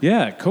too.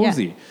 Yeah,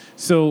 cozy. Yeah.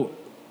 So,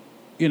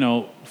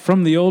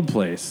 from the old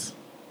place,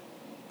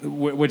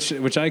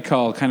 which I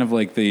call kind of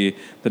like the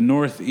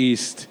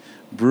Northeast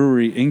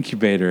Brewery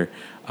Incubator.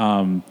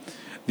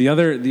 The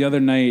other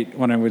night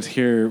when I was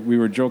here, we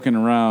were joking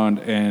around,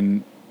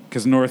 and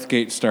because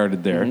Northgate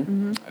started there,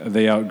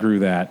 they outgrew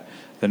that.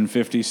 Then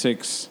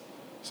 56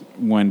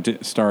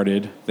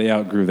 started, they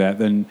outgrew that.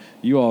 Then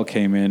you all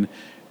came in,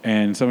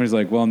 and somebody's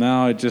like, "Well,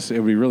 now it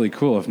would be really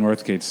cool if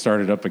Northgate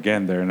started up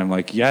again there." And I'm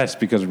like, "Yes,"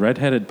 because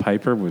Red-Headed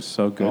Piper was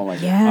so good. Oh my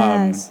God.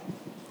 Yes.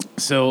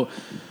 So,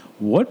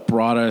 what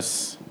brought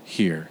us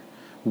here?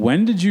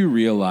 When did you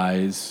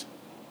realize?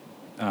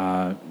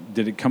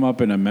 Did it come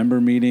up in a member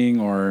meeting,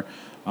 or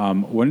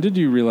when did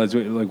you realize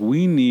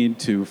we need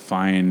to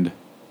find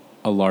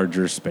a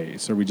larger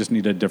space, or we just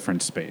need a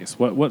different space?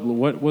 What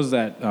was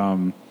that?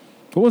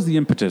 What was the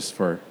impetus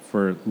for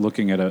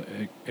looking at a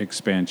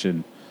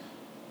expansion?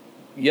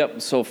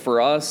 Yep. So for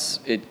us,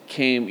 it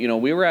came.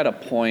 We were at a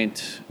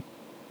point.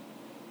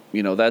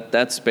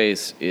 That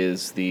space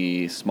is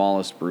the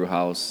smallest brew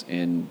house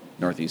in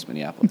Northeast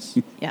Minneapolis.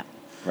 Yeah.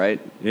 Right.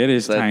 It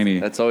is tiny.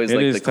 That's always it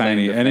like is the claim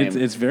tiny, to and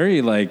fame. it's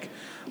very like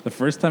the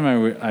first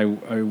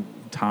time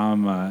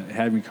Tom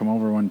had me come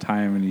over one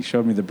time, and he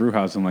showed me the brew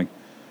house. I'm like,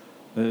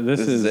 this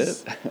is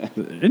it?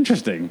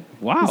 Interesting.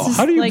 Wow.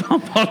 How do you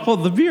pump out all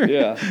the beer?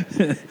 Yeah.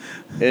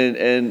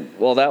 and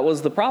well, that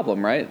was the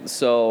problem, right?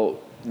 So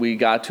we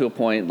got to a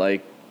point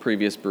like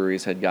previous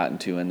breweries had gotten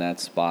to in that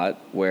spot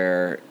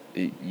where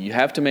you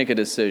have to make a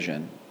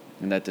decision.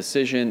 And that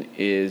decision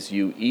is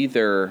you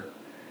either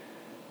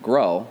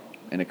grow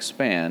and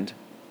expand,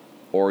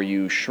 or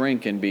you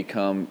shrink and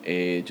become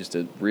just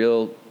a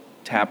real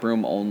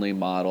taproom only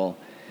model.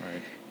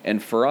 Right.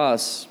 And for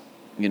us,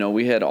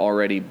 we had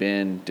already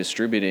been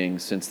distributing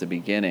since the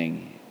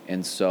beginning.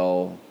 And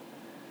so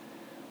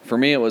for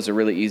me, it was a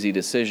really easy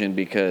decision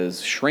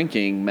because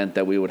shrinking meant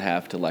that we would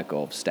have to let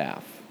go of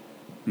staff,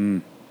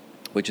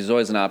 which is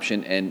always an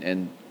option.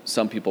 And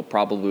some people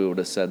probably would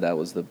have said that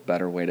was the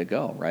better way to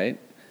go, right?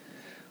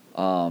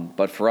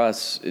 But for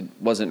us, it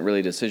wasn't really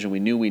a decision. We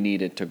knew we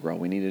needed to grow.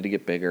 We needed to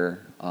get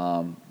bigger.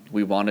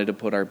 We wanted to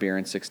put our beer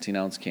in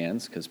 16-ounce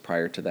cans because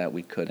prior to that,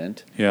 we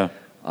couldn't. Yeah.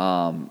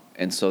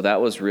 And so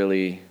that was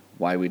really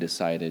why we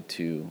decided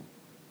to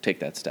take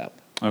that step.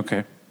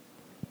 Okay.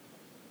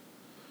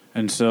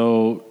 And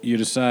so you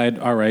decide,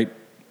 all right,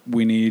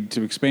 we need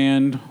to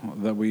expand,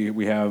 that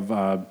we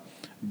have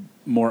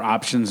more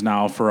options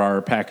now for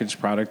our packaged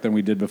product than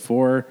we did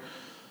before.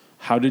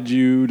 How did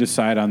you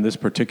decide on this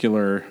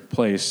particular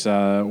place?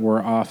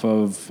 We're off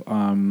of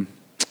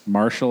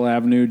Marshall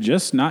Avenue,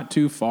 just not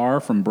too far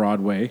from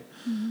Broadway.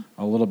 Mm-hmm.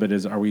 A little bit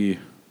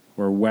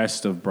we're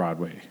west of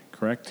Broadway,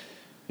 correct?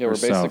 Yeah, we're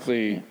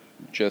basically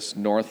just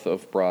north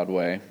of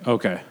Broadway.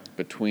 Okay.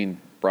 Between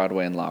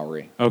Broadway and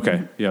Lowry.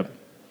 Okay. Yep.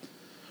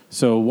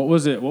 So what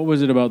was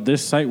it about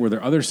this site? Were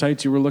there other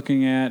sites you were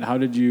looking at? How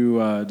did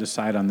you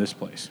decide on this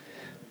place?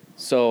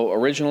 So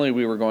originally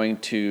we were going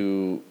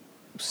to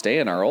stay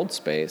in our old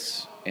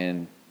space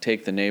and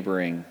take the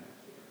neighboring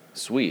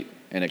suite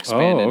and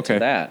expand into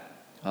that.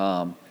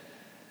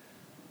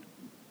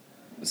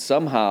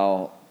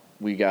 Somehow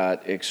we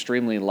got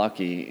extremely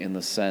lucky in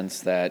the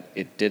sense that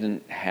it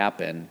didn't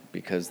happen,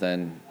 because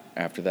then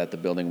after that the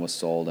building was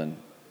sold, and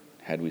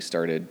had we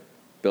started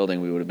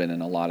building we would have been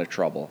in a lot of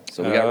trouble.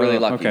 So we got really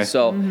lucky. Okay.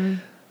 So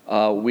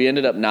we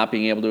ended up not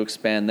being able to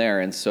expand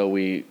there, and so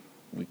we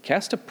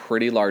cast a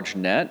pretty large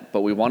net,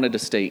 but we wanted to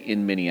stay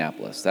in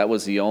Minneapolis. That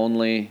was the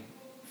only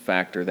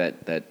factor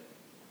that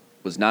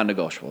was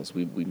non-negotiable.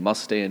 We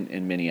must stay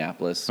in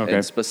Minneapolis. Okay.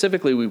 And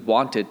specifically, we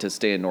wanted to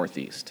stay in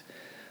Northeast.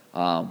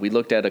 We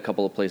looked at a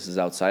couple of places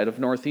outside of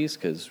Northeast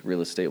because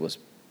real estate was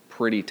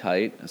pretty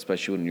tight,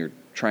 especially when you're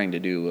trying to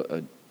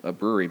do a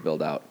brewery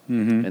build-out.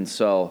 Mm-hmm. And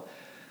so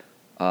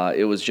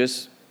it was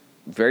just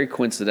very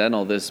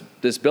coincidental. This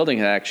building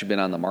had actually been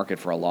on the market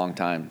for a long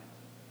time.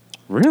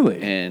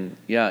 Really? And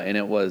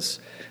it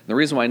was, the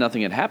reason why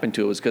nothing had happened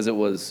to it was because it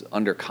was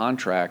under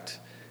contract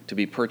to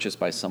be purchased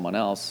by someone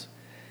else,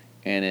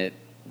 and it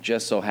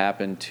just so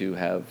happened to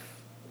have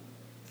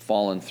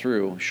fallen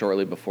through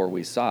shortly before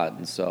we saw it.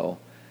 And so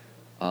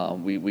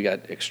we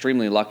got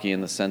extremely lucky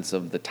in the sense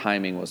of the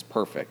timing was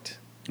perfect.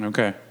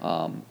 Okay.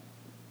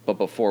 But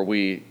before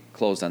we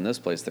closed on this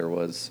place, there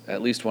was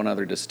at least one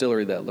other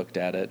distillery that looked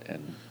at it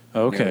and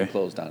nearly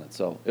closed on it.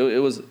 So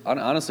it was,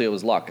 honestly, it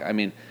was luck. I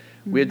mean,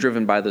 we had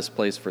driven by this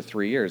place for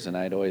 3 years, and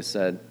I'd always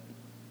said,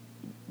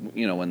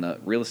 when the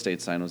real estate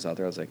sign was out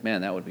there, I was like,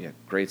 man, that would be a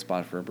great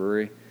spot for a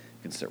brewery. You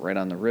can sit right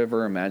on the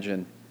river.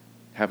 Imagine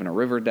having a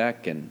river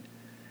deck and,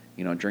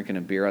 drinking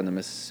a beer on the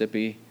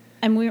Mississippi.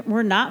 And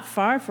we're not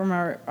far from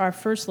our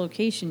first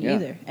location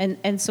either.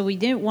 And so we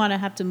didn't want to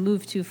have to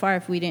move too far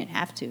if we didn't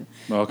have to.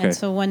 Okay. And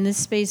so when this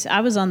space,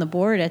 I was on the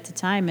board at the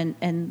time,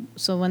 and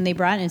so when they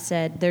brought it and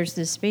said, there's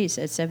this space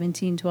at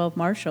 1712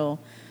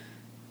 Marshall,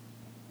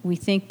 we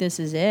think this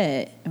is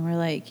it, and we're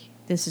like,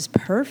 this is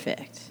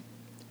perfect.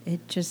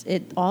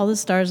 All the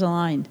stars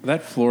aligned.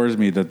 That floors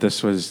me that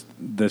this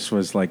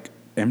was like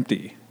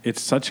empty.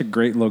 It's such a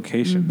great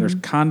location. There's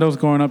condos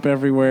going up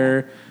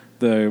everywhere.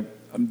 The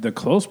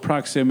close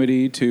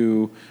proximity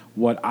to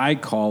what I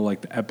call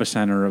like the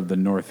epicenter of the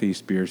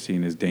Northeast beer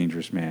scene is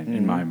Dangerous Man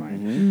in my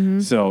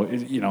mind. So,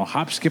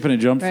 hop, skip, and a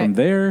jump from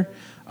there.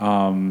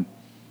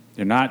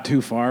 You're not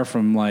too far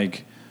from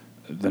like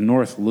the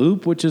North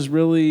Loop, which is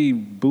really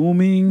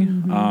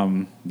booming.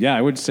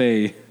 I would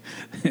say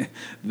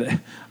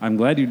I'm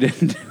glad you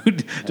didn't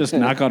just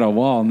knock out a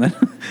wall and then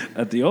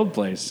at the old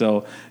place.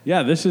 So,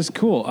 yeah, this is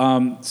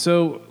cool.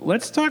 So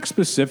let's talk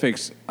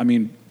specifics. I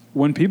mean,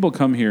 when people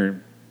come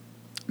here,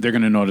 they're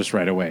going to notice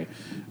right away.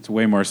 It's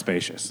way more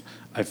spacious.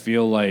 I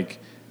feel like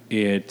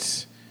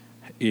it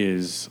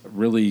is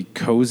really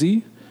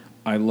cozy.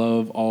 I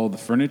love all the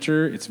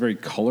furniture. It's very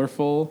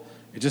colorful.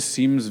 It just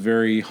seems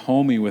very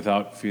homey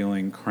without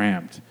feeling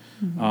cramped.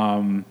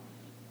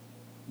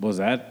 Was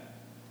that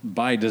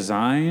by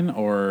design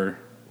or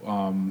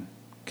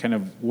kind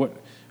of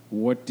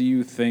what do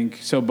you think?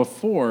 So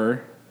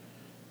before,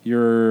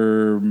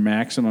 your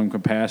maximum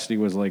capacity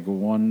was like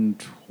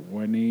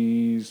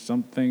 120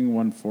 something,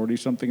 140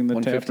 something in the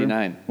tap room?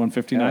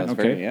 159.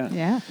 Okay.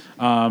 Yeah.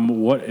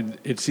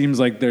 It seems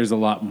like there's a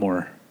lot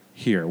more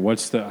here.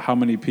 How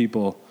many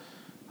people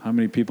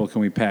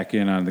can we pack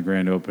in on the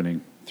grand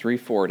opening?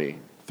 340.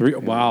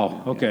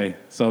 Wow. Okay.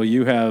 So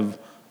you have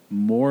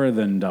more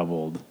than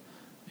doubled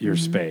your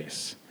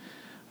space.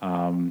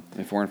 If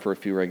it weren't for a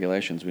few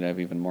regulations, we'd have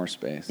even more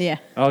space. Yeah.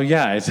 Oh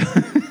yeah.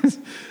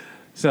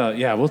 So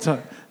yeah, we'll talk.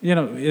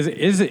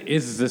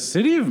 Is the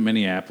city of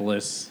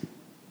Minneapolis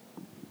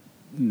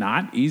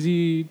not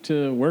easy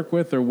to work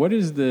with, or what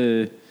is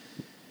the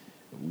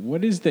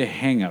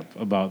hang up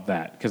about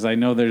that? Because I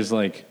know there's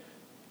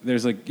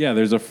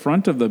a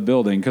front of the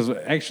building. Because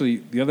actually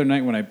the other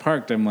night when I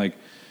parked, I'm like,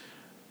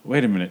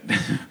 wait a minute,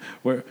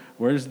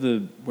 where's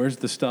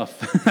the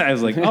stuff? I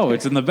was like, oh,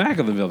 it's in the back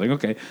of the building.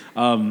 Okay.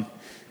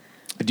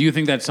 Do you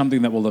think that's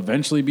something that will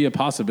eventually be a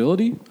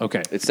possibility?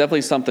 Okay. It's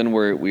definitely something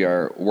we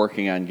are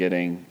working on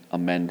getting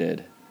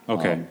amended.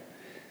 Okay.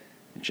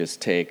 It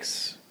just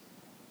takes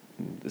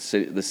the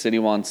city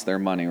wants their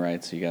money,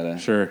 right? So you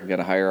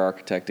gotta hire an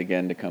architect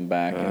again to come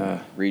back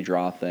and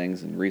redraw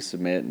things and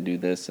resubmit and do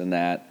this and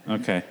that.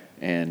 Okay.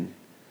 And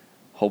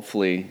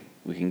hopefully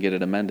we can get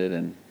it amended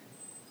and.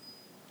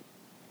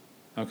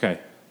 Okay.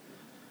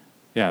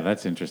 Yeah,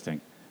 that's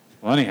interesting.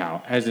 Well,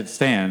 anyhow, as it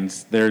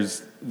stands,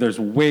 there's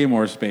way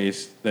more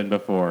space than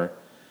before,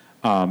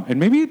 and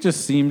maybe it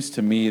just seems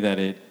to me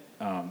that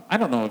I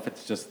don't know if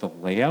it's just the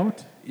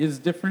layout is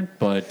different,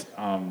 but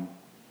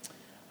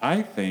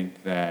I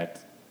think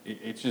that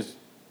it's just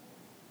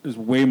there's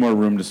way more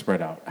room to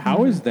spread out.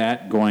 How is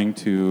that going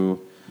to?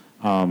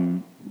 How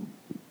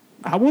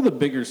will the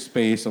bigger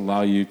space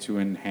allow you to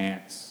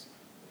enhance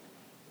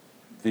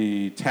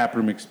the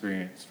taproom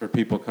experience for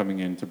people coming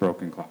into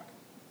Broken Clock?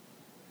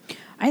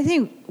 I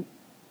think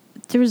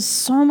there was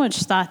so much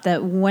thought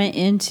that went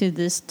into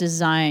this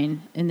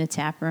design in the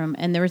tap room,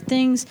 and there were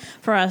things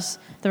for us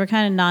that were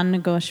kind of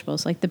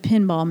non-negotiables, like the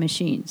pinball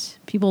machines.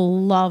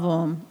 People love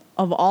them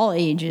of all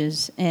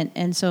ages,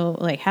 and so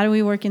like, how do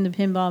we work in the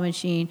pinball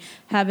machine,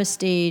 have a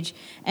stage,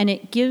 and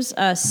it gives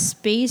us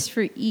space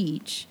for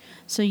each,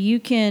 so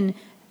you can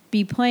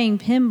be playing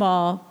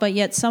pinball, but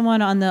yet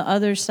someone on the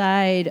other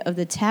side of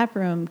the tap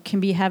room can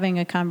be having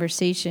a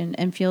conversation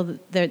and feel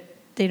that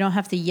they don't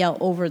have to yell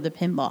over the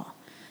pinball.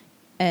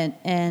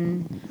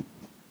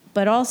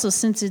 But also,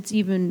 since it's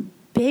even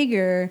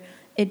bigger,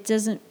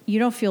 you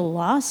don't feel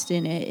lost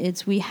in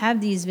it. We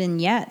have these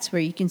vignettes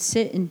where you can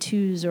sit in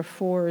 2s or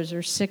 4s or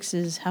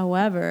 6s,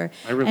 however.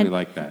 I really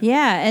like that.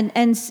 Yeah,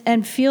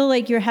 and feel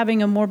like you're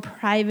having a more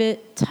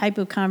private type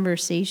of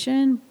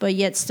conversation, but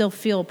yet still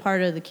feel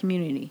part of the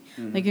community.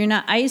 Mm-hmm. Like you're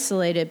not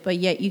isolated, but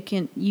yet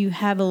you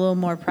have a little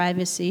more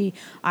privacy.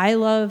 I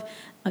love.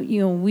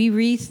 We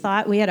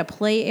rethought, we had a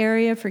play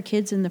area for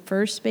kids in the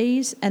first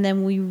space, and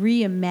then we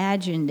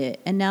reimagined it.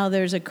 And now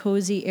there's a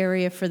cozy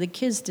area for the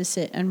kids to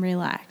sit and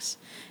relax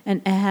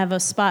and have a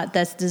spot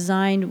that's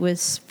designed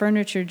with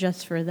furniture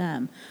just for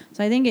them.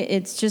 So I think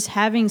it's just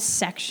having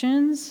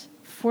sections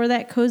for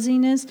that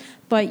coziness.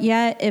 But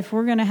yet, if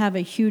we're going to have a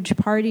huge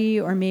party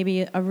or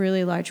maybe a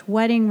really large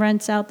wedding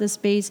rents out the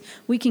space,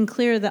 we can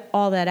clear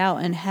all that out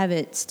and have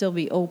it still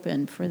be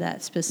open for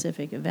that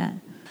specific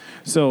event.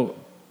 So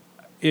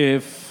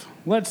if,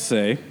 let's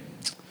say,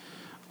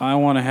 I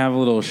want to have a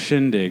little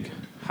shindig,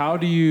 how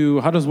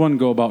does one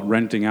go about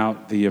renting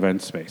out the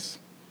event space?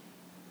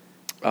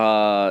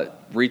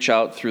 Reach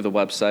out through the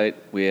website.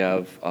 We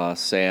have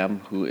Sam,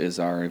 who is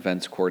our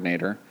events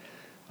coordinator,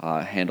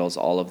 handles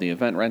all of the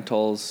event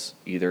rentals,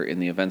 either in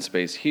the event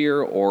space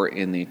here or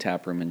in the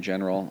tap room in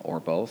general, or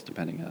both,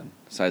 depending on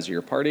the size of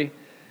your party.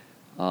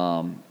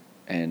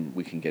 And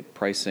we can get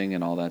pricing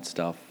and all that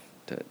stuff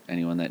to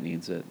anyone that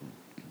needs it.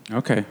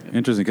 Okay,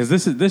 interesting. Because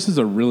this is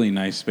a really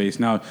nice space.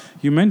 Now,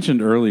 you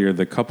mentioned earlier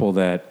the couple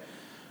that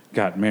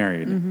got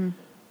married. Mm-hmm.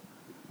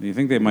 Do you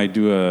think they might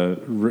do a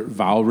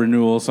vow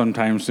renewal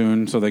sometime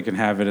soon so they can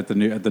have it at the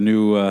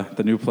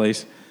new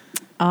place?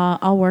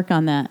 I'll work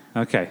on that.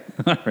 Okay,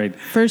 all right.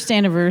 First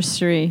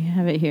anniversary,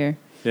 have it here.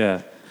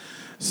 Yeah.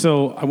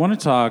 So I want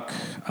to talk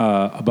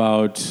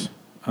about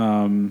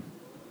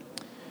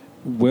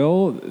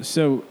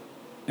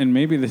and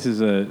maybe this is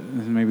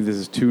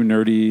too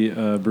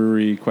nerdy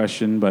brewery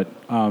question, but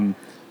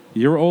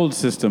your old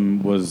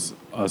system was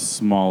a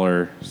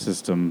smaller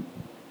system.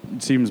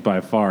 It seems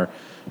by far.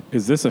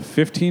 Is this a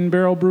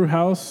 15-barrel brew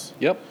house?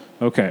 Yep.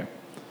 Okay.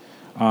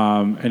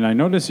 And I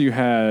noticed you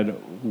had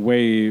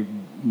way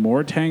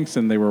more tanks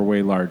and they were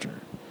way larger.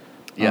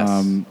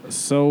 Yes.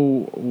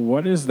 So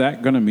what is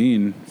that going to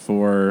mean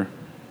for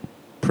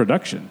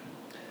production?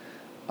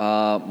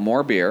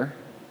 More beer,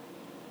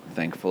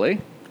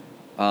 thankfully.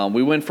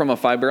 We went from a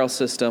 5-barrel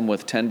system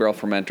with 10-barrel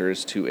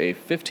fermenters to a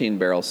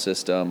 15-barrel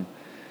system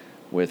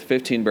with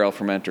 15-barrel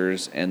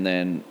fermenters, and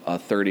then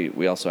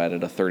we also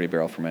added a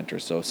 30-barrel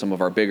fermenter. So some of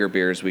our bigger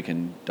beers we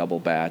can double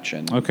batch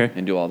and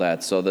do all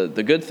that. So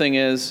the good thing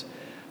is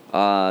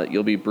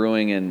you'll be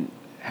brewing in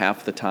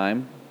half the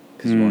time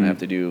because you won't have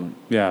to do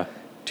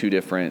two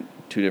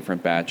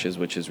different batches,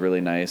 which is really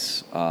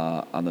nice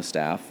on the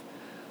staff.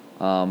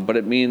 But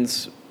it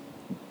means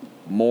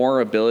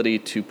more ability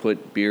to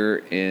put beer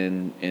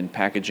in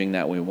packaging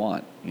that we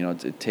want. You know,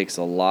 it takes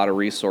a lot of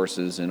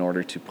resources in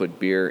order to put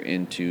beer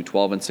into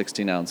 12 and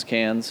 16 ounce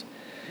cans.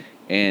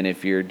 And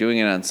if you're doing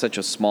it on such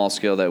a small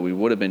scale that we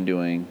would have been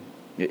doing,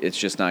 it's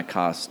just not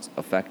cost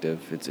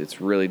effective. It's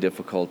really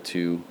difficult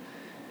to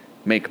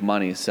make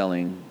money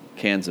selling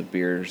cans of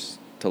beers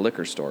to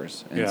liquor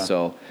stores. And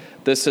so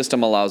this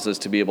system allows us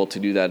to be able to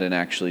do that and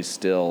actually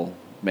still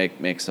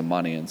make some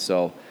money. And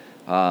so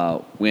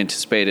we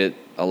anticipate it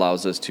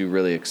allows us to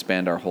really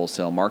expand our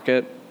wholesale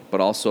market,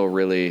 but also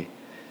really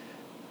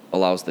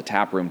allows the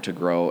taproom to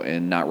grow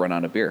and not run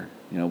out of beer.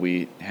 You know,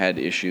 we had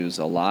issues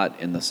a lot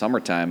in the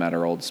summertime at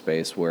our old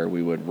space where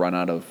we would run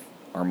out of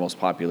our most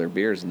popular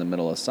beers in the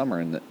middle of summer,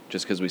 and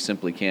just because we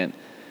simply can't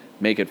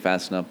make it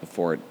fast enough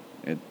before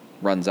it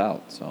runs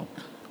out. So,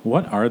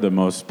 what are the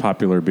most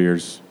popular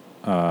beers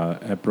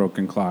at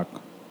Broken Clock?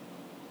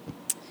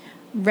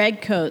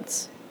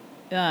 Redcoats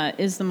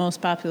is the most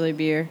popular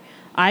beer.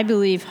 I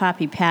believe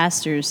Hoppy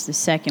Pastor's the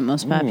second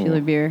most popular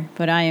beer,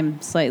 but I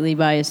am slightly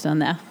biased on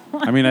that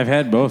one. I mean, I've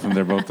had both, and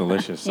they're both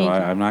delicious, so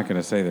I'm not going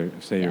to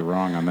say you're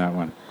wrong on that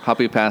one.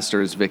 Hoppy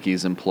Pastor is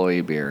Vicky's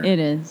employee beer. It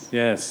is.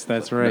 Yes,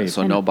 that's right.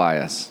 So no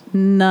bias.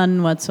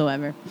 None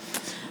whatsoever.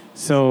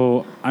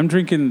 So I'm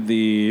drinking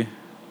the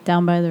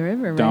Down by the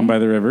River, right? Down by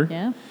the River.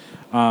 Yeah.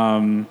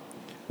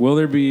 Will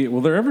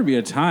there ever be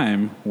a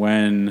time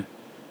when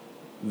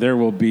there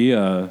will be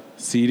a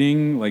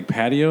seating like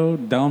patio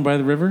down by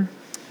the river?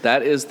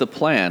 That is the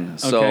plan.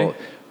 So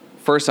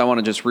first I want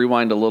to just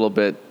rewind a little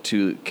bit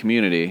to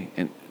community,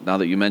 and now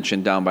that you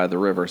mentioned Down by the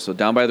River. So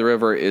Down by the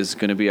River is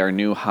going to be our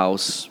new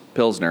house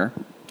Pilsner.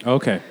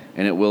 Okay.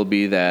 And it will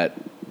be that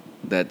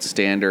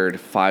standard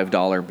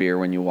 $5 beer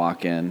when you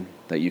walk in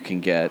that you can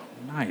get.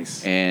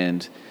 Nice.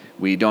 And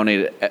we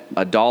donate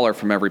 $1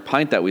 from every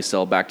pint that we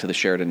sell back to the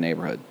Sheridan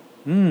neighborhood.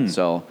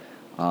 So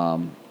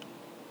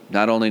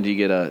not only do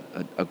you get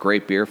a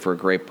great beer for a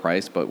great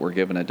price, but we're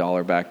giving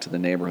 $1 back to the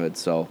neighborhood.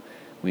 So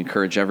we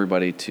encourage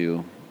everybody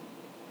to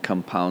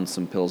come pound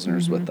some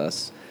Pilsners with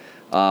us.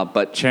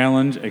 But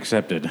challenge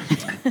accepted.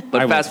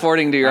 But fast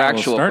forwarding to your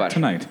actual start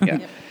question. Tonight. Yeah.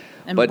 Yep.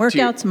 And work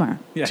out tomorrow.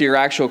 Yeah. To your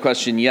actual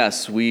question,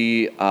 yes,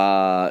 we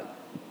had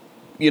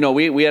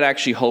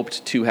actually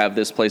hoped to have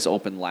this place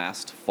open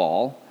last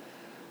fall,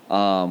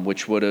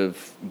 which would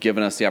have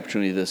given us the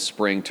opportunity this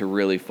spring to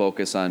really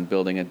focus on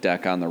building a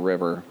deck on the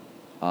river,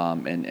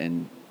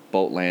 and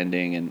boat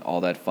landing and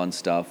all that fun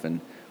stuff, and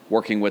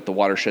working with the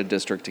watershed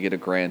district to get a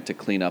grant to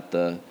clean up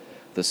the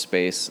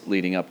space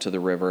leading up to the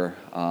river.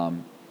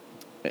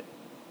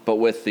 But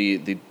with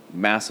the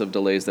massive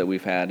delays that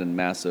we've had and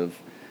massive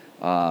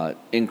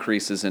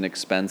increases in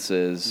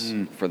expenses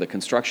for the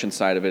construction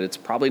side of it, it's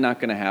probably not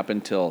going to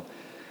happen till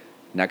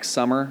next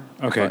summer.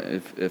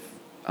 Okay. If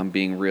I'm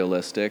being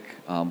realistic.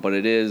 But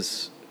it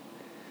is,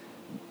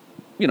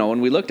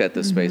 when we looked at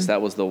this space,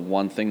 that was the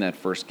one thing that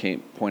first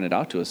pointed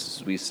out to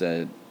us. We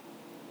said,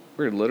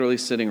 we're literally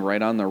sitting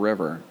right on the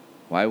river.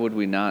 Why would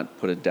we not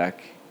put a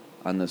deck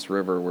on this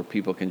river where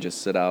people can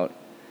just sit out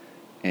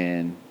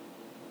and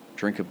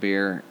drink a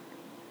beer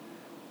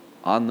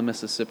on the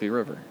Mississippi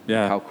River?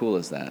 Yeah. How cool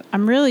is that?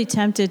 I'm really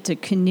tempted to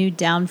canoe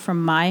down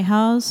from my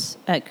house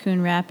at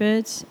Coon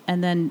Rapids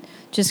and then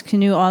just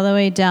canoe all the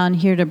way down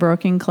here to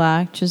Broken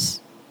Clock,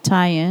 just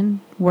tie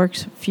in,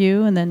 works a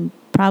few, and then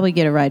probably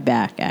get a ride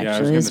back,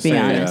 actually, let's be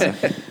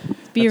honest.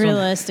 Be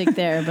realistic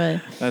there,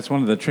 but that's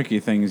one of the tricky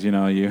things,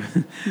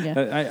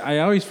 I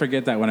always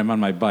forget that when I'm on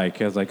my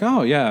bike. I was like,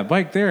 oh yeah,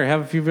 bike there,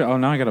 have a few. Oh,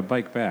 now I got a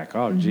bike back.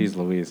 Oh, geez,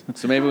 Louise.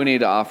 So maybe we need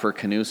to offer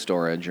canoe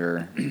storage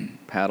or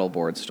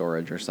paddleboard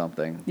storage or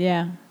something.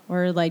 Yeah,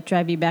 or like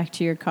drive you back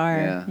to your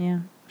car. Yeah.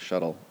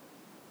 Shuttle.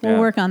 We'll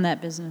work on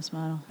that business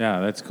model. Yeah,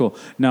 that's cool.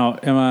 Now,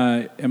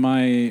 I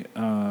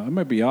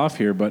might be off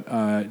here, but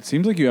it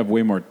seems like you have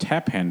way more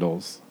tap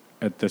handles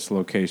at this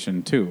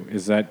location too.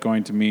 Is that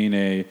going to mean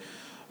a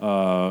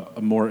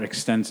more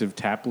extensive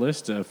tap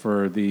list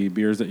for the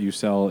beers that you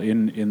sell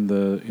in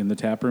the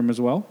tap room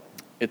as well?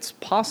 It's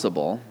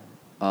possible.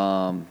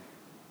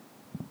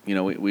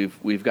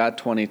 We've got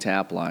 20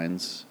 tap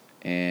lines,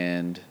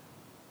 and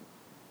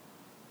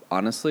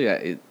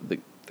honestly,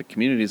 the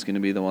community is going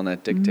to be the one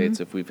that dictates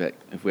if we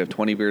have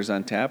 20 beers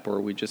on tap or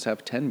we just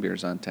have 10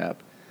 beers on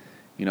tap.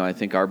 I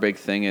think our big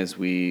thing is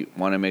we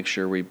want to make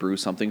sure we brew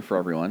something for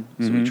everyone.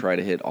 So we try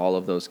to hit all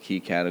of those key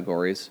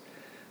categories.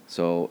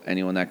 So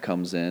anyone that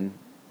comes in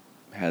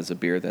has a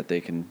beer that they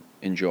can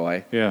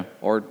enjoy. Yeah.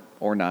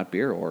 Or not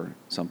beer, or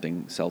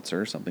something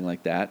seltzer, something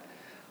like that.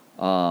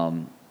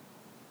 And,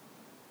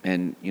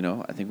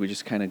 I think we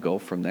just kind of go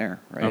from there,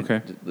 right?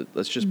 Okay.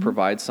 Let's just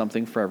provide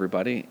something for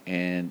everybody.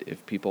 And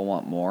if people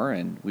want more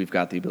and we've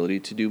got the ability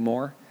to do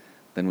more,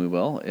 then we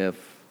will.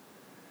 If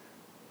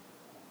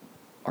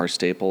our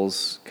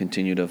staples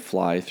continue to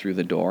fly through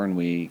the door and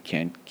we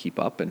can't keep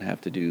up and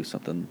have to do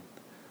something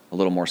a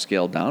little more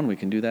scaled down, we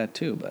can do that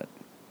too. But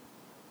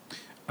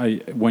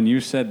when you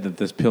said that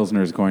this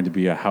Pilsner is going to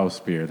be a house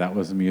beer, that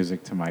was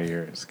music to my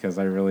ears because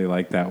I really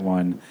like that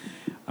one.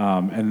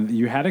 And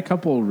you had a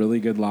couple really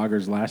good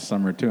lagers last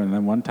summer too. And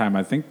then one time,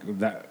 I think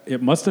that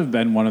it must have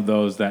been one of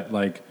those that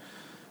like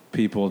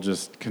people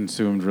just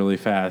consumed really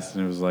fast.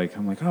 And it was like,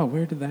 I'm like, oh,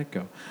 where did that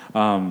go?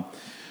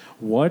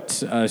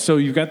 So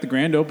you've got the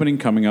grand opening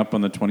coming up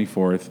on the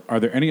 24th. Are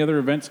there any other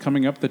events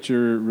coming up that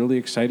you're really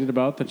excited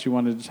about that you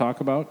wanted to talk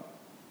about?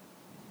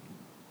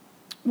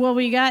 Well,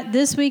 we got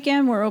this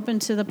weekend, we're open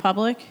to the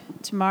public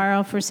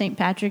tomorrow for St.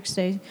 Patrick's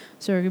Day.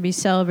 So we're going to be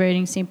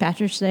celebrating St.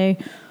 Patrick's Day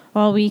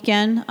all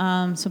weekend,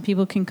 so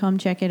people can come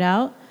check it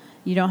out.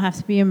 You don't have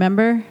to be a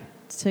member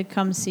to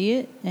come see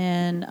it,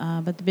 and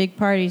but the big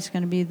party is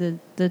going to be the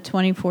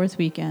 24th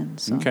weekend.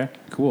 So. Okay,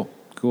 cool.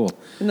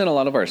 And then a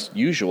lot of our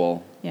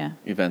usual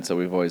events that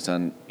we've always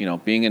done,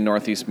 being in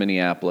Northeast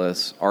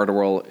Minneapolis, Art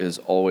Whirl is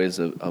always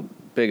a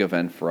big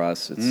event for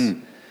us.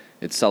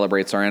 It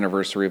celebrates our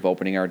anniversary of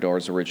opening our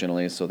doors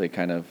originally, so they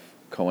kind of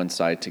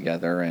coincide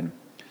together. And,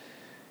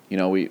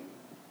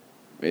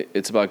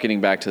 it's about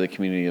getting back to the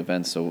community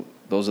events. So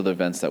those are the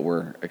events that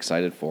we're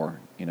excited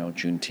for,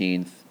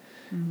 Juneteenth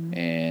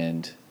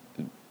and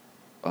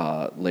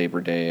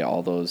Labor Day,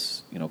 all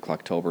those,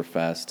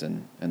 Clocktoberfest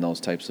and those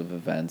types of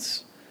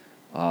events.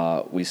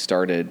 We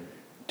started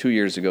 2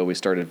 years ago, we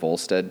started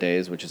Volstead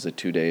Days, which is a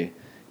 2-day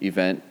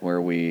event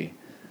where I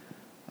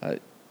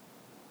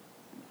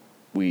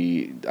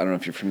don't know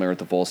if you're familiar with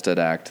the Volstead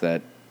Act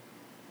that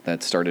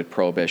started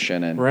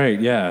Prohibition. And right,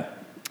 yeah.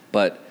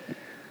 But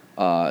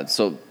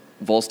so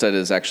Volstead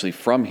is actually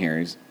from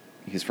here.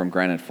 He's from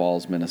Granite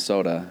Falls,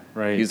 Minnesota.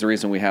 Right. He's the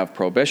reason we have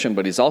Prohibition,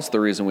 but he's also the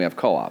reason we have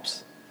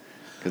co-ops.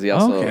 Because he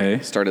also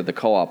started the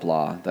co-op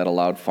law that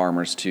allowed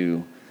farmers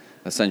to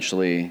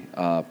essentially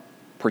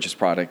purchase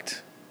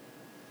product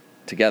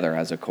together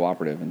as a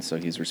cooperative. And so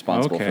he's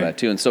responsible for that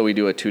too. And so we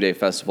do a 2-day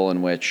festival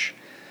in which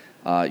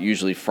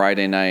usually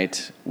Friday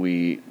night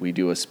we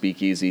do a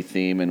speakeasy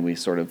theme, and we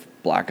sort of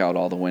black out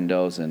all the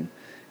windows and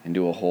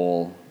do a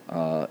whole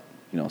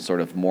sort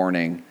of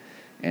morning,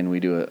 and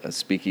we do a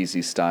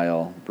speakeasy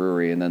style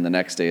brewery. And then the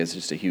next day is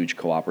just a huge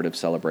cooperative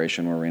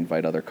celebration where we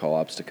invite other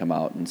co-ops to come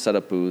out and set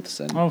up booths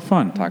and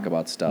fun. Talk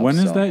about stuff. When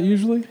is that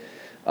usually?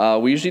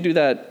 We usually do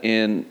that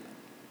in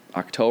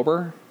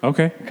October.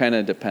 Okay. Kind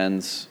of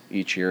depends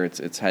each year.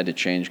 It's had to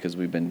change because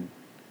we've been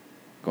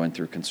going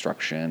through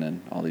construction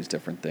and all these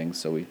different things.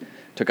 So we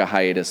took a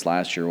hiatus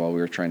last year while we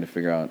were trying to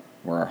figure out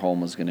where our home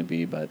was going to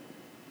be. But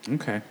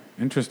okay,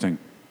 interesting.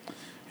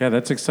 Yeah,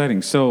 that's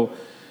exciting. So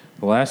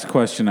the last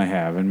question I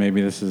have, and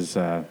maybe this is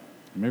the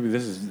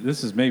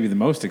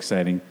most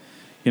exciting.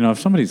 If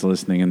somebody's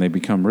listening and they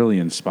become really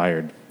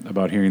inspired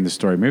about hearing the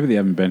story, maybe they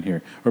haven't been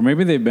here, or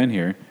maybe they've been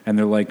here and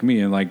they're like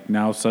me, and like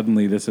now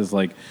suddenly this is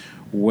like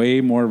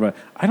way more of a.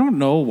 I don't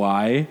know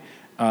why.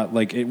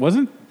 It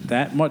wasn't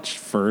that much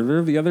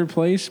further the other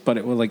place, but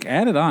it was like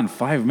added on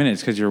 5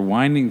 minutes because you're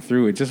winding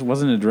through. It just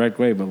wasn't a direct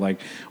way. But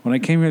like when I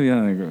came here the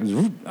other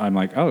day, I'm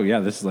like, oh yeah,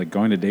 this is like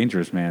going to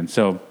Dangerous, man.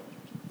 So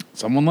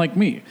someone like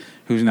me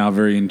who's now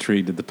very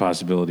intrigued at the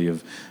possibility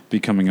of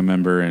becoming a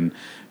member and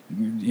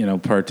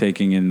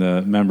partaking in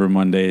the Member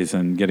Mondays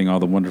and getting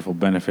all the wonderful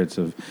benefits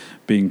of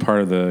being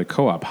part of the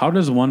co-op. How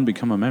does one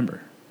become a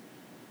member?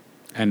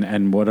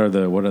 And what are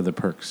the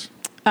perks?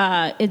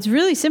 It's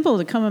really simple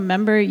to become a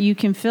member. You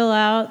can fill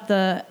out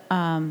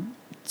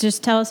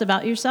just tell us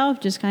about yourself,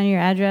 just kind of your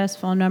address,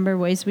 phone number,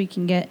 ways we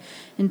can get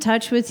in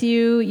touch with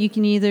you. You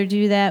can either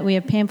do that. We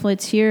have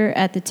pamphlets here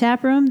at the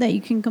Taproom that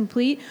you can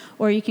complete,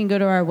 or you can go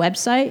to our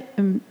website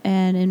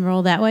and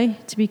enroll that way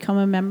to become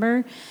a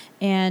member.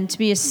 And to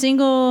be a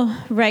single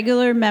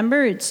regular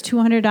member, it's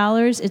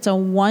 $200. It's a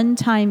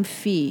one-time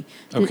fee.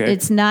 Okay.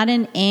 It's not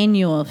an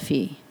annual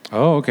fee.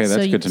 Oh, okay.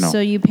 That's good to know.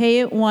 So you pay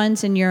it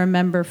once and you're a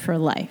member for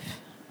life.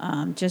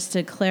 Just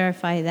to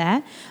clarify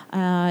that,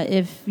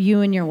 if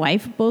you and your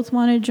wife both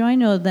want to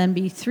join, it'll then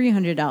be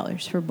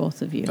 $300 for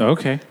both of you.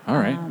 Okay, all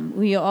right.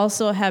 We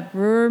also have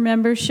brewer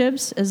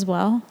memberships as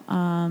well.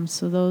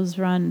 So those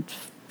run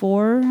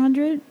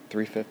 $400,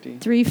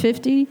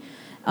 $350,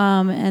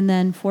 and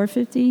then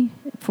 $450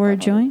 for a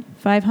joint,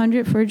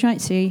 $500 for a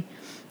joint. See,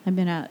 I've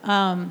been out.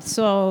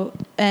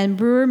 And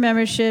brewer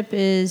membership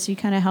is you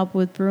kind of help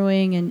with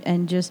brewing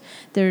and just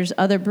there's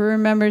other brewer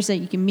members that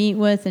you can meet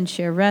with and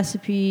share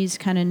recipes,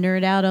 kind of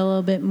nerd out a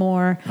little bit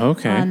more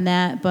on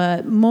that.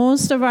 But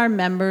most of our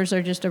members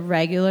are just a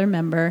regular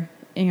member.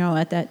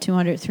 At that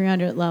 200,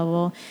 300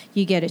 level,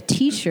 you get a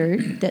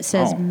T-shirt that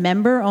says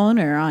member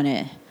owner on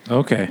it.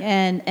 Okay.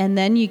 And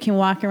then you can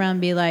walk around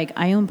and be like,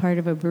 I own part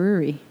of a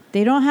brewery.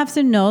 They don't have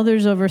to know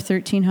there's over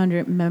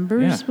 1,300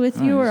 members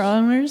with you or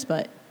owners,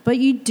 but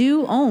you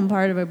do own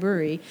part of a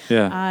brewery.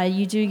 Yeah.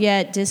 You do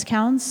get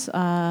discounts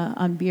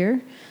on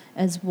beer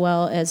as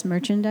well as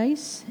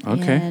merchandise.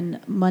 Okay. And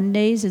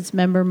Mondays, it's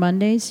Member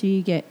Mondays, so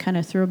you get kind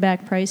of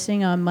throwback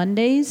pricing on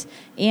Mondays,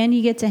 and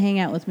you get to hang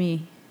out with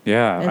me.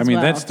 Yeah,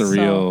 that's the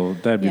real,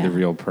 that'd be the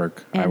real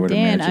perk, and I would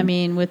Dan,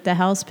 imagine. with the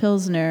House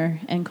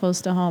Pilsner and close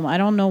to home, I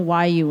don't know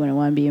why you wouldn't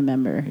want to be a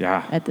member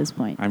at this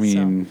point.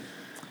 I'm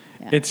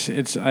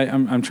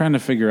trying to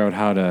figure out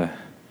how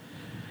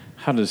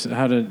to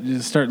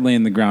start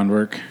laying the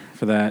groundwork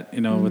for that,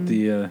 with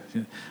the,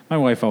 my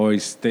wife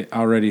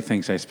already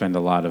thinks I spend a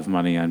lot of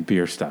money on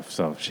beer stuff,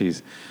 so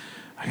it's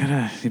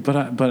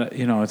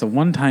a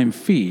one-time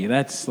fee.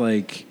 That's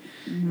like,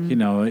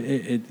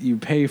 you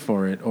pay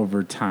for it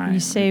over time. You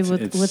save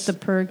with the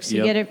perks.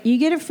 Yep. You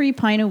get a free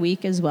pint a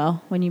week as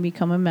well when you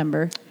become a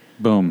member.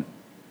 Boom.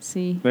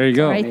 See, there you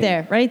go. Right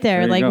there.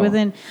 There like go.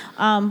 Within.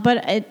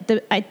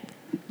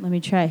 Let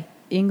me try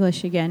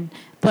English again.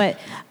 But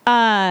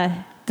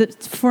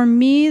for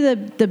me,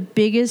 the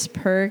biggest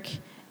perk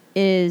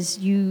is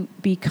you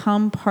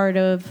become part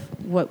of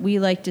what we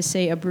like to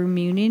say a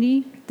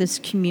brewmunity. This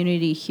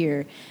community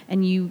here,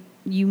 and you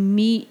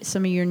meet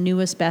some of your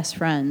newest best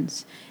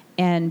friends.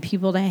 And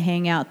people to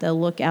hang out, they'll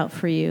look out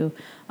for you.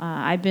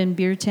 I've been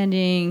beer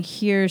tending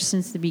here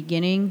since the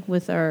beginning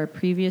with our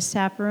previous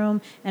tap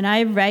room, and I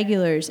have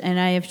regulars, and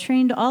I have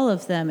trained all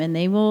of them, and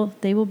they will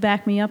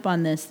back me up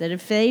on this. That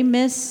if they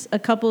miss a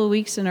couple of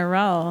weeks in a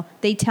row,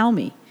 they tell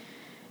me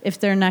if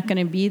they're not going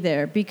to be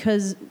there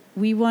because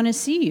we want to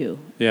see you.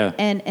 Yeah.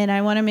 And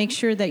I want to make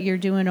sure that you're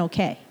doing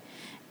okay.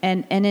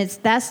 And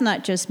that's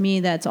not just me.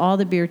 That's all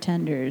the beer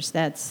tenders.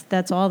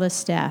 That's all the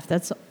staff.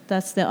 That's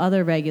the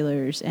other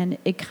regulars. And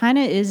it kind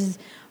of is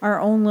our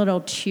own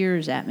little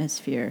cheers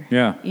atmosphere.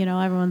 Yeah.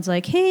 Everyone's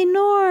like, "Hey,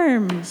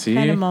 Norm,"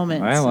 kind of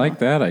moment. I like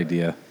that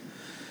idea.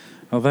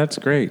 Oh, that's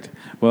great.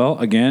 Well,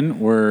 again,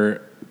 we're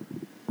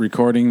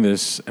recording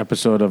this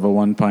episode of A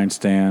One Pint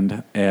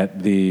Stand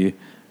at the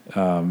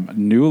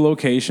new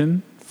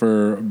location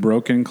for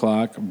Broken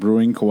Clock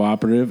Brewing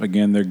Cooperative.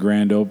 Again, their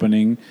grand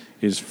opening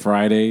is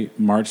Friday,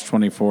 March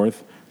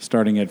 24th,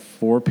 starting at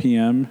 4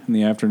 p.m. in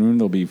the afternoon.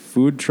 There'll be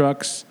food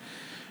trucks,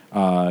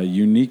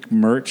 unique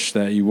merch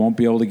that you won't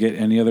be able to get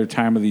any other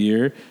time of the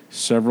year,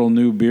 several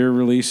new beer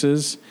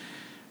releases,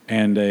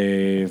 and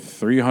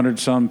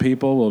 300-some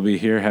people will be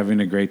here having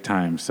a great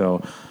time.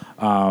 So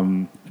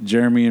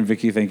Jeremy and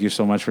Vicki, thank you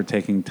so much for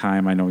taking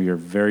time. I know you're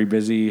very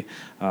busy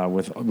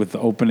with the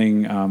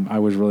opening. I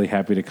was really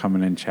happy to come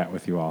in and chat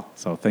with you all.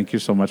 So thank you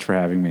so much for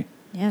having me.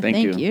 Yeah,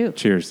 thank you.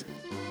 Cheers.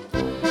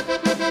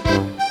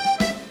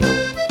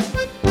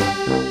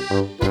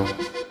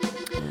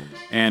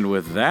 And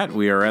with that,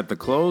 we are at the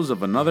close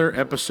of another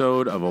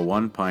episode of A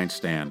One Pint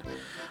Stand.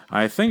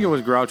 I think it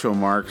was Groucho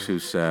Marx who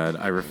said,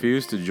 "I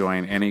refuse to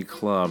join any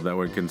club that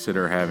would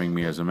consider having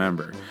me as a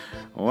member."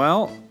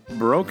 Well,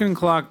 Broken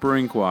Clock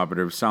Brewing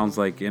Cooperative sounds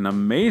like an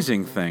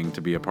amazing thing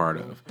to be a part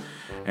of.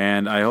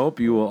 And I hope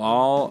you will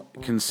all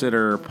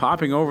consider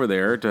popping over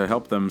there to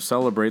help them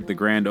celebrate the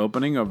grand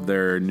opening of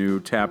their new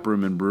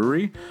taproom and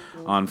brewery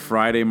on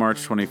Friday,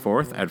 March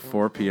 24th at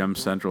 4 p.m.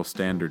 Central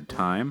Standard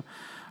Time.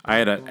 I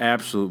had an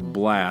absolute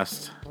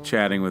blast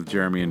chatting with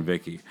Jeremy and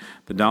Vicki.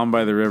 The Down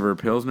by the River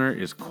Pilsner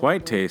is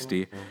quite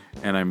tasty,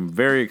 and I'm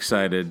very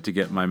excited to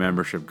get my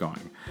membership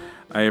going.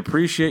 I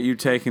appreciate you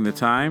taking the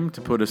time to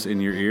put us in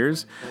your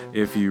ears.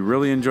 If you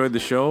really enjoyed the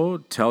show,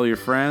 tell your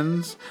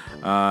friends.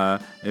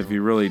 If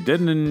you really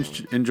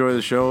didn't enjoy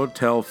the show,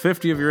 tell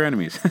 50 of your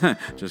enemies.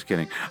 Just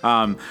kidding.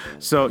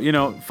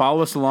 So,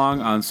 follow us along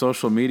on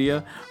social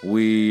media.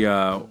 We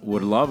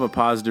would love a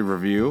positive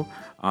review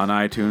on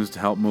iTunes to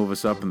help move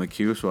us up in the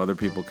queue so other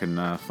people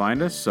can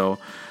find us. So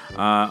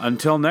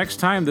until next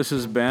time, this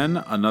has been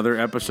another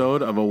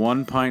episode of A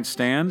One Pint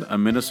Stand, a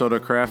Minnesota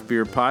craft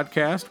beer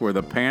podcast where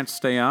the pants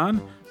stay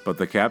on, but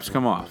the caps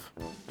come off.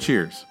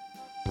 Cheers.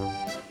 Are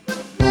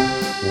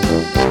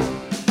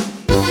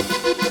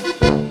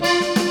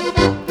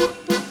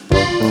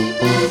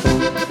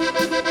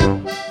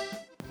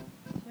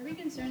we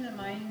concerned that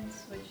mine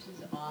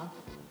switches off?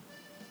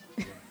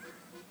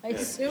 I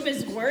assume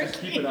it's working.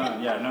 Keep it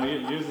on. Yeah, no,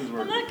 yours is working.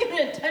 I'm not going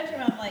to touch it.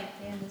 I'm like,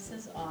 damn, this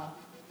is off.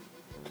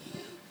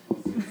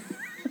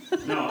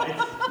 No,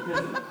 it's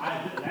because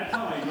that's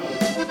how I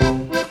know.